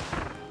trap.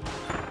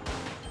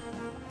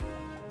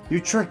 You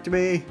tricked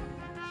me.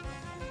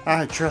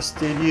 I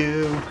trusted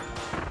you.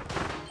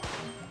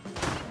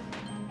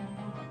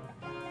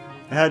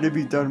 It had to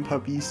be done,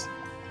 puppies.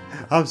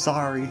 I'm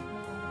sorry.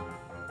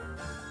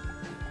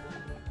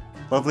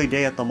 Lovely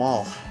day at the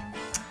mall.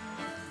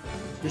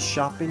 Just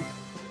shopping.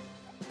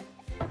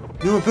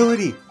 New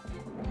ability.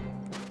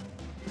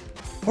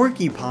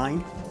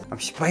 Porcupine. I'm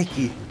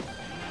spiky.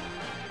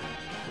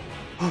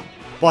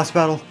 Boss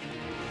battle.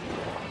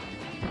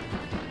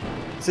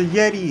 It's a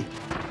Yeti.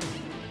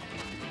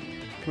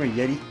 Come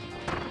here, Yeti.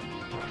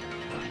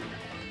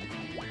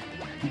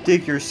 You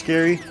think you're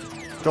scary?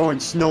 Throwing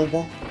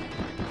snowball?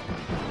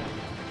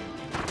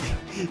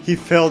 He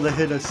failed to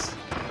hit us.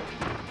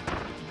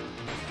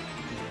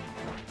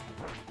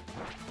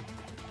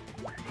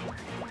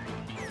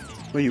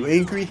 Were you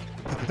angry?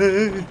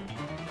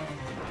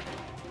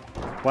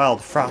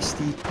 Wild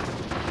Frosty.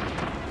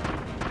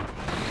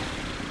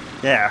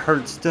 Yeah, it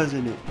hurts,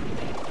 doesn't it?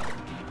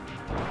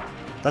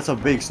 That's a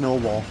big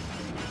snowball.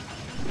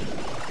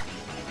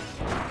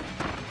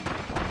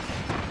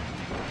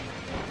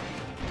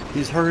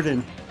 He's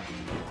hurting.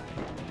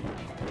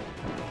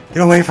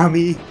 Get away from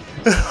me!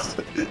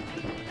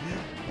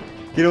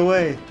 Get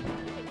away!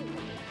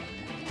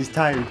 He's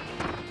tired.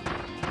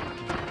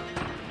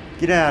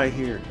 Get out of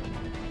here.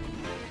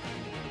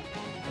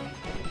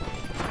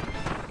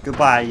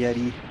 Goodbye,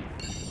 Yeti.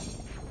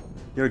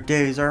 Your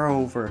days are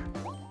over.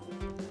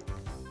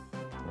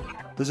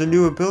 There's a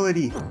new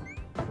ability.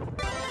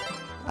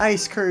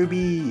 Ice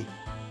Kirby.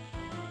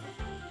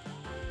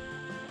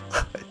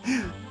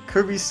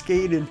 Kirby's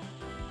skating.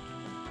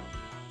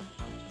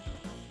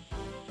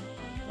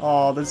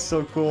 Oh, that's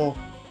so cool.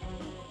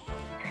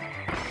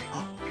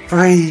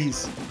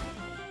 Freeze!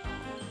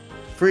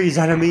 Freeze,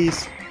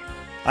 enemies!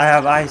 I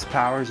have ice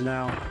powers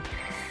now.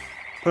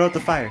 Put out the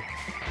fire.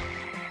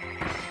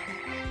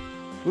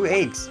 Ooh,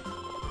 eggs.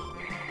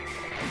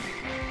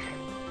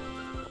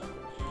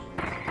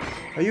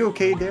 Are you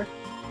okay there,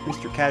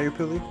 Mr.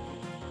 Caterpillar?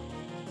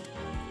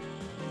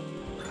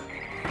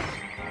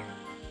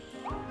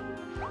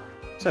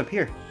 What's up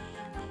here?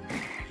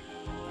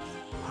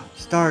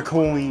 Star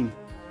coin.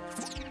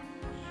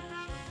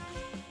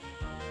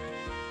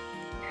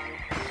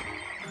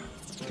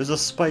 There's a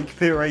spike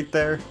pit right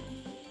there.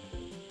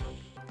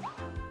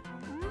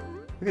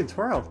 We can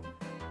twirl.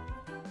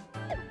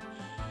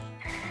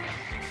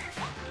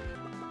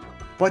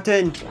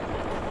 Button.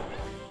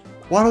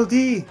 Waddle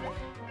Dee.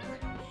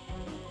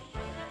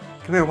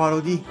 Come here,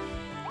 Waddle Dee.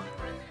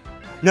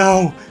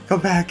 No!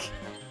 Come back!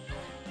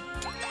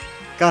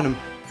 Got him.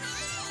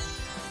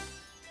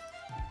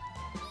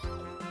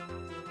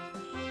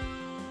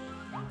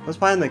 What's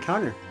behind the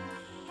counter?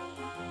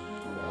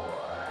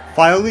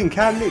 Filing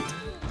cabinet!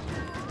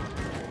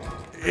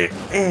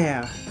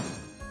 Yeah.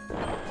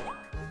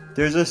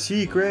 There's a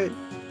secret.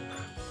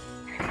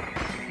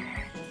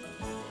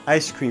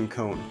 Ice cream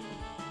cone.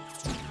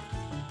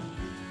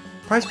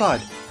 Price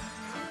pod.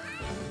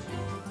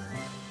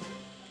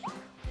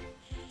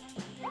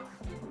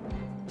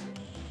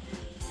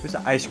 Where's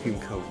the ice cream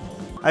cone?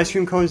 Ice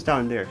cream cone's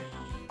down there.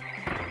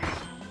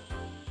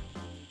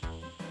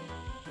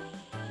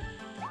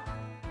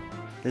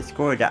 Let's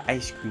go to the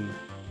ice cream.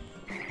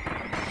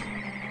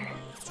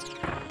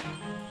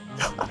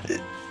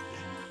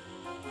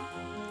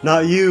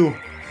 Not you!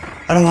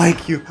 I don't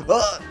like you!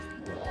 Ugh!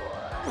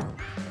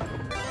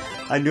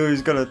 I knew he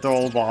was gonna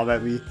throw a bomb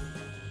at me.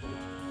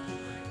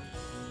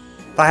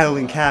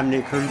 Filing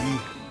cabinet, Kirby.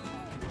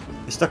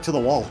 It's stuck to the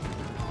wall.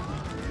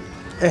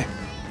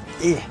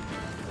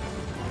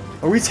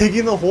 Are we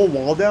taking the whole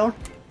wall down?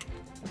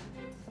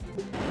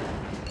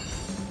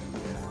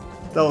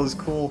 That was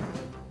cool.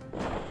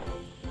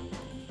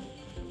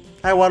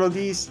 Hi, Waddle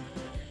Dees.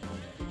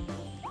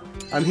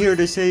 I'm here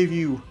to save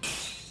you.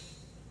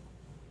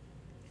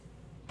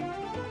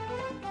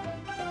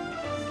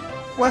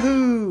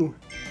 Wahoo!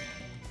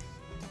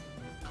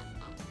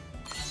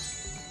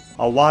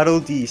 A Waddle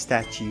Dee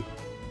statue.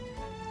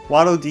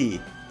 Waddle Dee.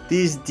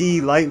 These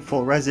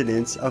delightful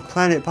residents of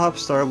Planet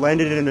Popstar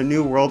landed in a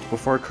new world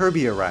before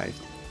Kirby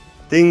arrived.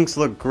 Things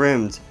looked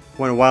grim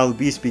when wild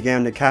beasts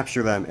began to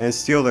capture them and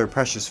steal their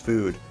precious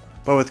food.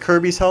 But with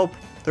Kirby's help,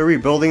 they're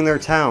rebuilding their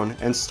town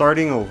and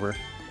starting over.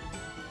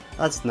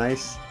 That's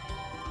nice.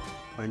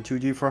 1, 2,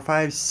 3, 4,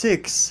 5,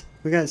 6.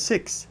 We got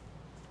 6.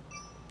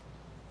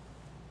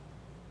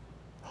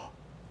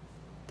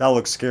 That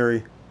looks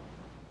scary.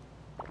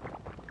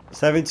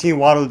 17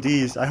 Waddle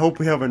Dees. I hope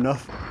we have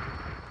enough.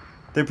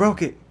 They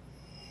broke it.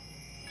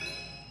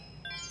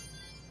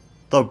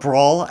 The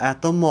Brawl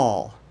at the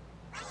Mall.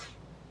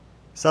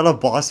 Is that a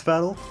boss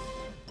battle?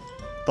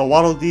 The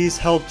Waddle Dees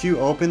helped you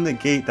open the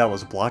gate that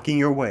was blocking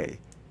your way.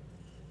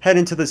 Head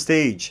into the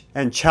stage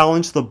and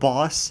challenge the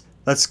boss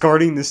that's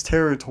guarding this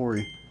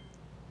territory.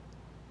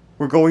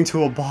 We're going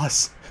to a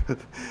boss.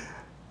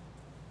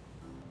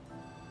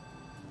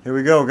 Here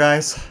we go,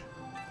 guys.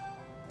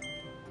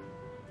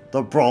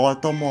 The Brawl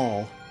at the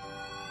Mall.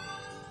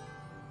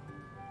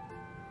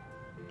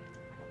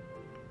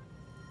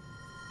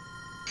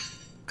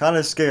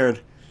 Kinda scared.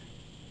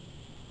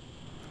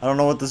 I don't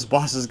know what this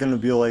boss is gonna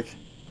be like.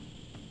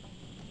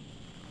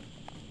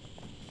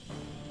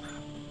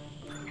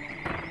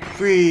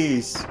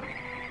 Freeze!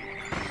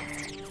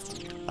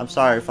 I'm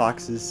sorry,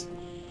 foxes.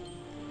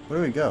 Where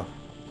do we go?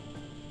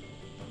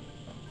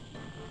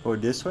 Go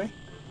this way?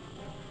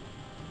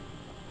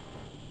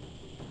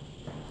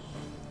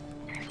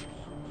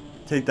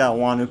 Take that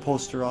wanted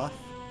poster off.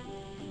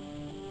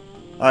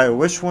 Alright,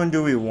 which one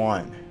do we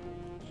want?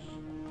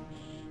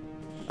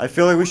 I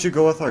feel like we should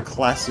go with our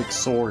classic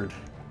sword.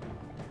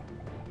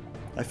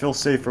 I feel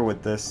safer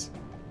with this.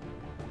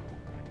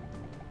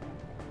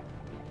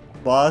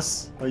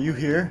 Boss, are you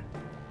here?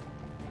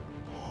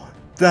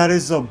 That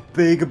is a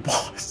big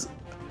boss.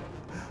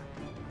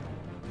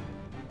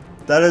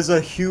 That is a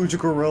huge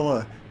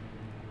gorilla.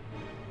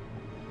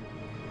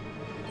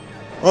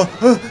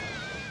 Oh,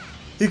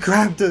 he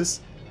grabbed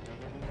us.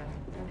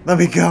 Let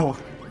me go.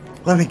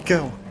 Let me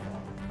go.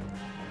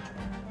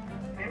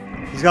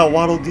 He's got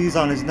Waddle Dees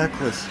on his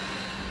necklace.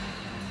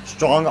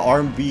 Strong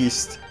arm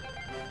beast.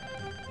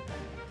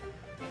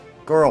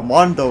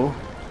 Gorimondo.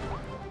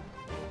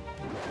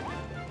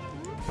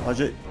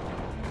 Watch it.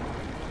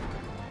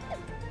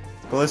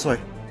 Go this way.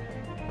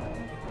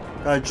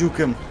 Gotta juke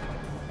him.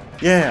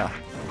 Yeah.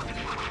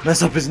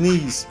 Mess up his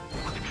knees.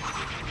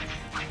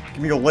 Give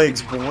Give me your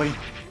legs, boy.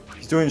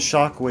 He's doing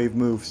shockwave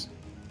moves.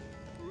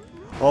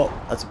 Oh,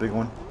 that's a big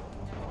one.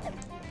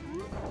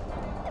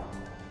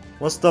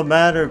 What's the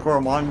matter,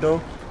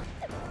 Gorimondo?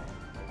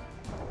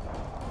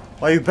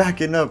 Why are you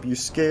backing up? You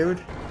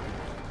scared?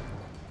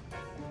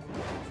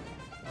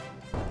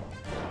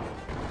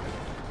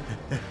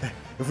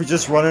 If we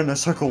just run in a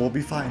circle, we'll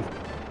be fine.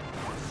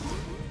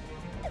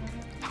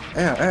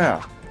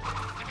 Yeah.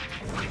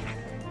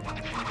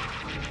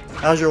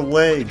 How's your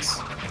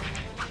legs?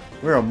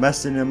 We're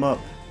messing him up.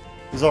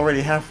 He's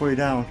already halfway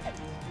down.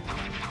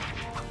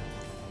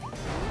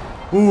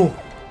 Ooh.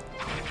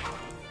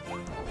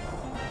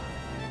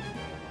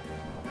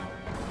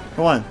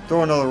 Come on,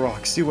 throw another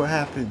rock. See what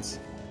happens.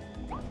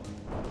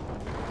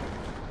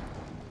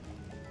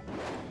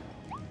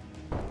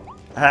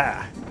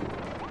 Ah.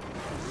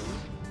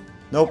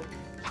 Nope.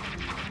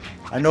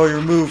 I know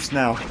your moves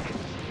now.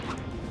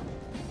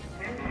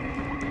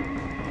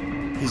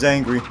 He's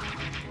angry.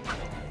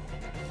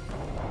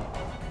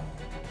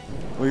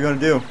 What are you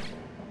gonna do?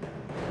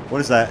 What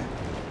is that?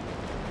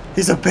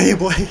 He's a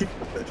Beyblade!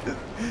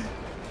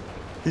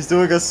 He's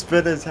doing a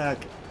spin attack.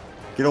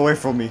 Get away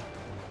from me.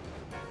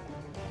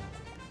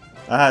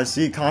 Ah,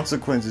 see,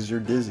 consequences,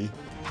 you're dizzy.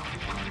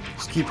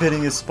 Just keep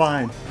hitting his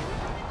spine.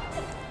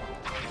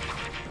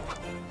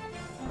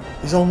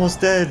 He's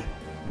almost dead.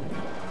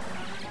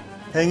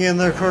 Hang in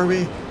there,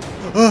 Kirby.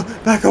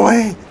 Back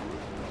away!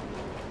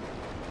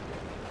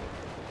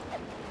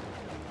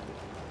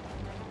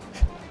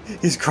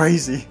 He's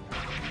crazy.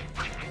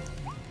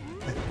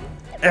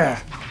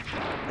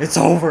 It's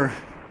over.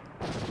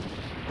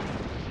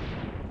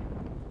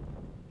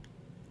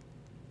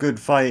 Good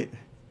fight.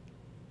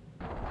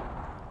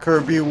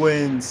 Kirby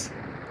wins.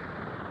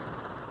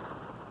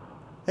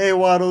 Hey,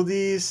 Waddle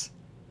Dees.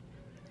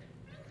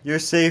 You're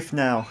safe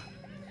now.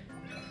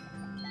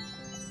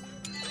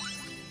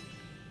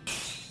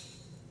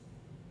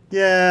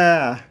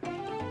 Yeah!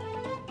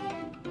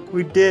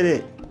 We did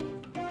it!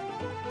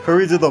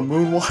 Hurry to the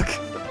moonwalk!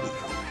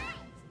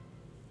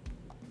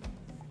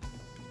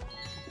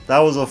 That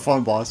was a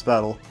fun boss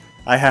battle,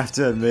 I have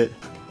to admit.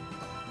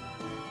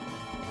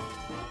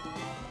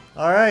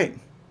 Alright.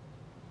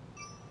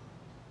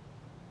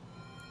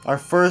 Our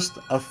first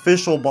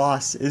official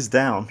boss is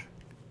down.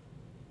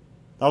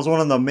 That was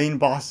one of the main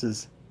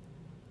bosses.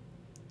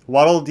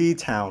 Waddle Dee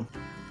Town.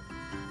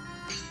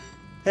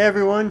 Hey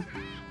everyone!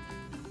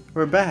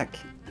 We're back.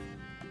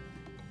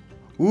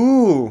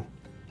 Ooh!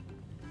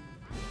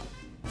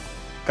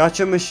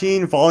 Gotcha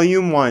Machine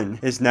Volume 1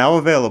 is now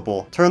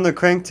available. Turn the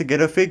crank to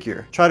get a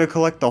figure. Try to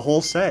collect the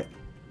whole set.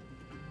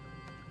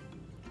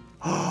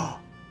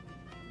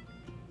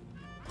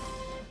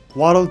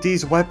 Waddle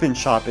Dee's weapon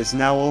shop is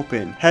now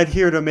open. Head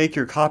here to make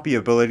your copy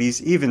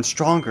abilities even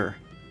stronger.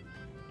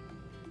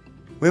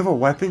 We have a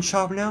weapon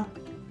shop now?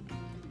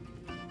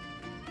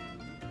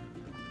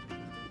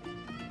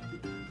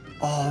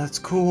 Oh, that's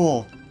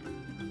cool.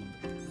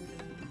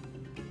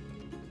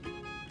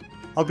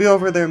 I'll be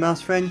over there,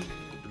 mouse friend.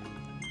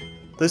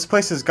 This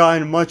place has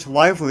gotten much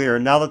livelier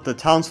now that the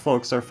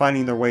townsfolk are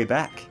finding their way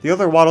back. The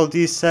other Waddle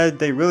Dees said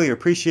they really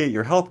appreciate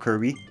your help,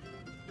 Kirby.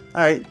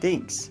 Alright,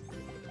 thanks.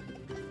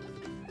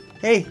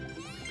 Hey!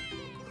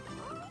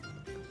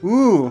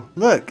 Ooh,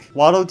 look!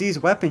 Waddle Dee's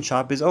weapon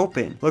shop is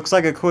open. Looks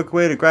like a quick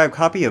way to grab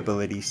copy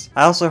abilities.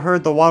 I also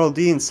heard the Waddle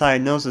Dee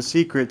inside knows a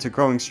secret to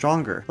growing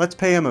stronger. Let's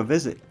pay him a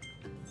visit.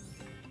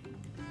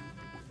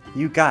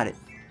 You got it.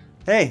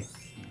 Hey!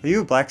 Are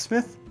you a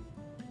blacksmith?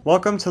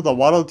 Welcome to the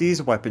Waddle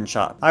Dee's weapon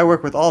shop. I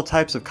work with all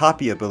types of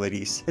copy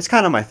abilities. It's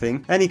kinda my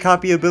thing. Any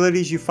copy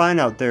abilities you find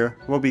out there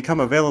will become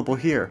available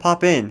here.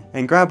 Pop in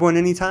and grab one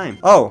anytime.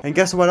 Oh, and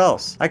guess what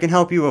else? I can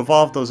help you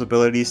evolve those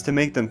abilities to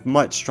make them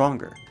much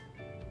stronger.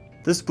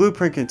 This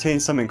blueprint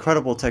contains some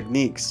incredible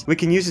techniques. We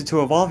can use it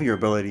to evolve your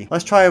ability.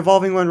 Let's try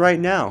evolving one right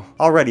now.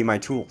 Already my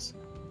tools.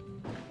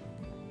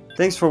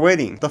 Thanks for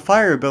waiting. The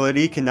fire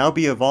ability can now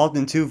be evolved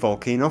into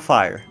Volcano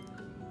Fire.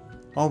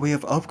 Oh, we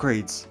have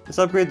upgrades. Let's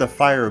upgrade the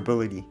fire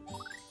ability.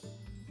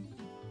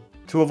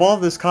 To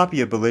evolve this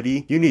copy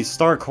ability, you need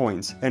star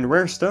coins and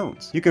rare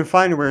stones. You can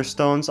find rare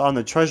stones on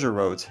the treasure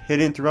roads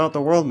hidden throughout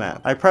the world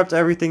map. I prepped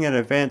everything in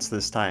advance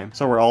this time,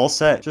 so we're all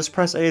set. Just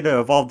press A to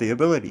evolve the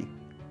ability.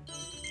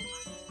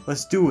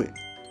 Let's do it.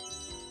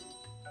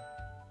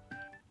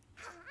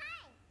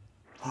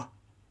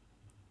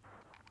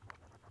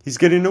 He's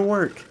getting to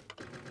work.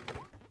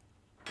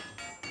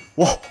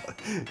 Whoa,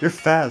 you're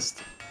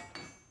fast.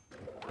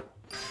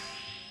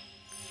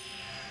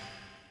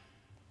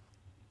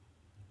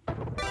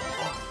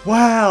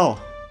 Wow!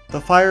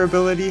 The fire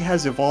ability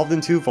has evolved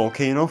into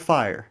Volcano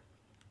Fire.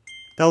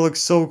 That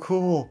looks so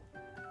cool.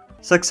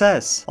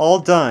 Success! All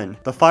done.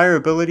 The fire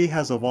ability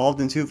has evolved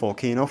into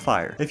Volcano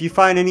Fire. If you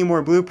find any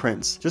more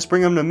blueprints, just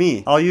bring them to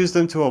me. I'll use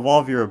them to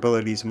evolve your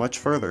abilities much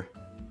further.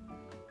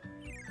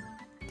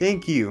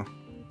 Thank you.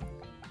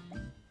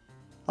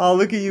 Oh,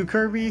 look at you,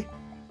 Kirby.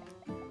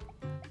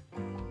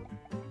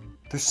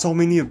 There's so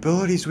many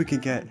abilities we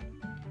could get.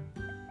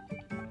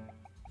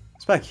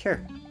 What's back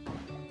here?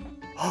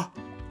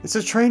 It's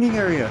a training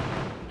area.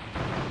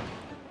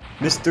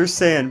 Mr.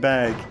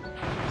 Sandbag.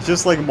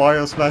 Just like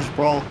Mario Smash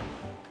Brawl.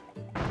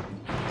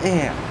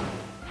 Damn.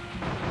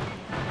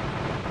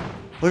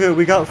 Look at,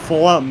 we got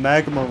full out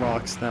magma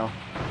rocks now.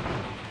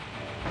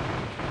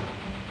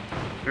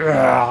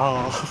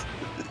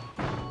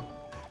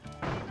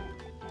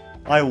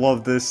 I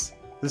love this.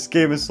 This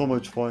game is so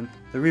much fun.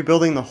 They're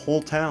rebuilding the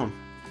whole town.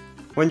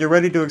 When you're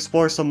ready to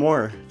explore some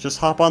more, just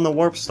hop on the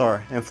Warp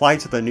Star and fly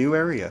to the new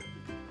area.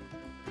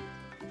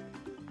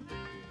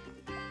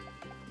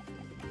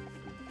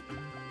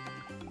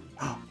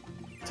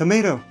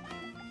 Tomato!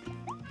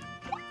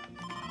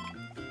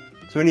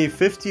 So we need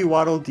 50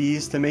 Waddle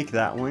Dees to make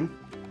that one,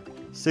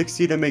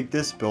 60 to make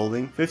this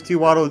building, 50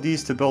 Waddle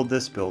Dees to build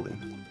this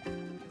building.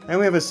 And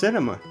we have a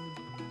cinema.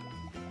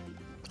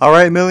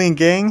 Alright, Million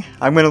Gang,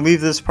 I'm going to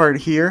leave this part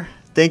here.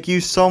 Thank you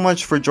so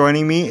much for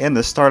joining me in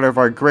the start of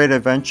our great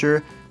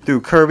adventure through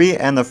Kirby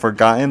and the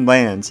Forgotten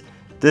Lands.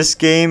 This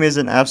game is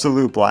an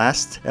absolute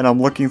blast, and I'm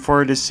looking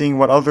forward to seeing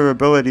what other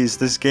abilities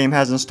this game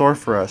has in store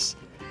for us.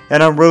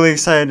 And I'm really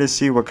excited to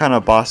see what kind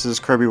of bosses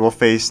Kirby will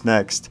face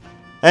next.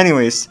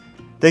 Anyways,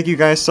 thank you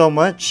guys so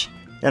much,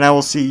 and I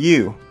will see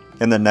you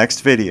in the next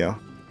video.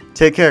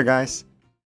 Take care, guys.